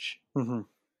match. Mm-hmm.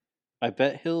 I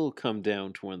bet he'll come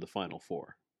down to win the Final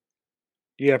Four.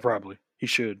 Yeah, probably. He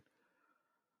should.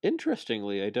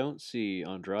 Interestingly, I don't see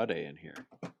Andrade in here.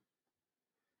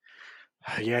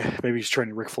 Yeah, maybe he's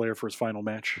training Ric Flair for his final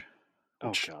match.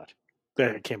 Oh God,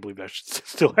 I can't believe that's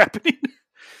still happening.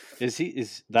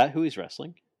 Is that who he's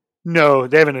wrestling? No,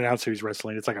 they haven't announced who he's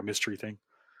wrestling. It's like a mystery thing.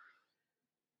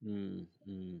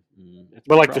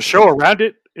 But like the show around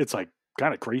it, it's like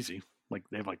kind of crazy. Like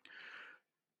they have like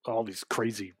all these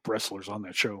crazy wrestlers on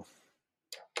that show.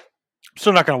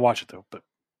 Still not going to watch it though. But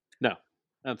no,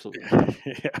 absolutely.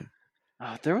 Yeah.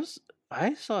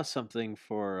 I saw something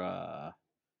for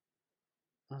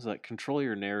what was that? Control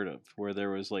Your Narrative, where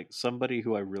there was like somebody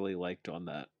who I really liked on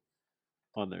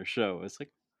their show. It's like,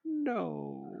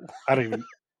 no, I don't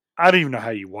even know how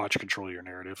you watch Control Your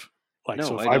Narrative. Like,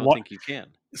 no, I don't think you can.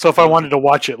 if I I don't wanted think to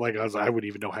watch it, like I wouldn't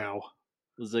even know how.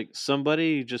 it was like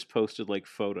somebody just posted like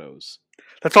photos.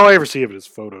 That's all I ever see of it is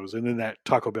photos, and then that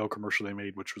Taco Bell commercial they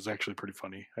made, which was actually pretty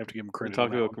funny. I have to give them The credit. Taco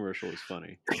On Bell that commercial was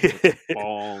funny. one.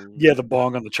 Bong. Yeah, the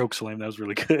bong on the choke slam, that was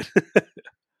really good.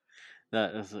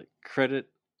 That is like credit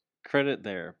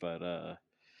there, but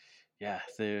yeah,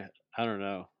 I don't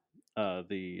know.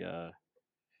 The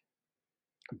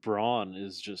Braun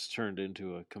is just turned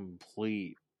into a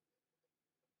complete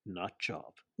nut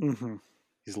job. Mm-hmm.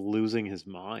 He's losing his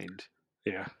mind.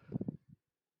 Yeah.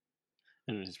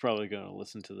 And he's probably going to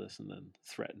listen to this and then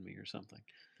threaten me or something.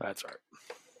 That's all right.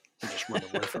 I'll just run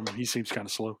away from him. He seems kind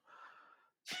of slow.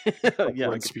 Yeah,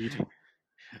 run speed.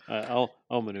 I'll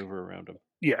maneuver around him.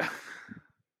 Yeah.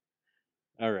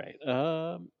 All right.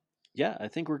 Yeah, I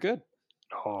think we're good.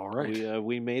 All right.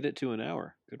 We made it to an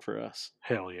hour. Good for us.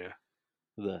 Hell yeah.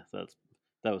 That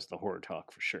was the horror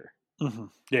talk for sure. Mm-hmm.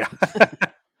 Yeah.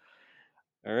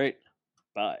 All right.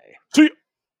 Bye. See ya.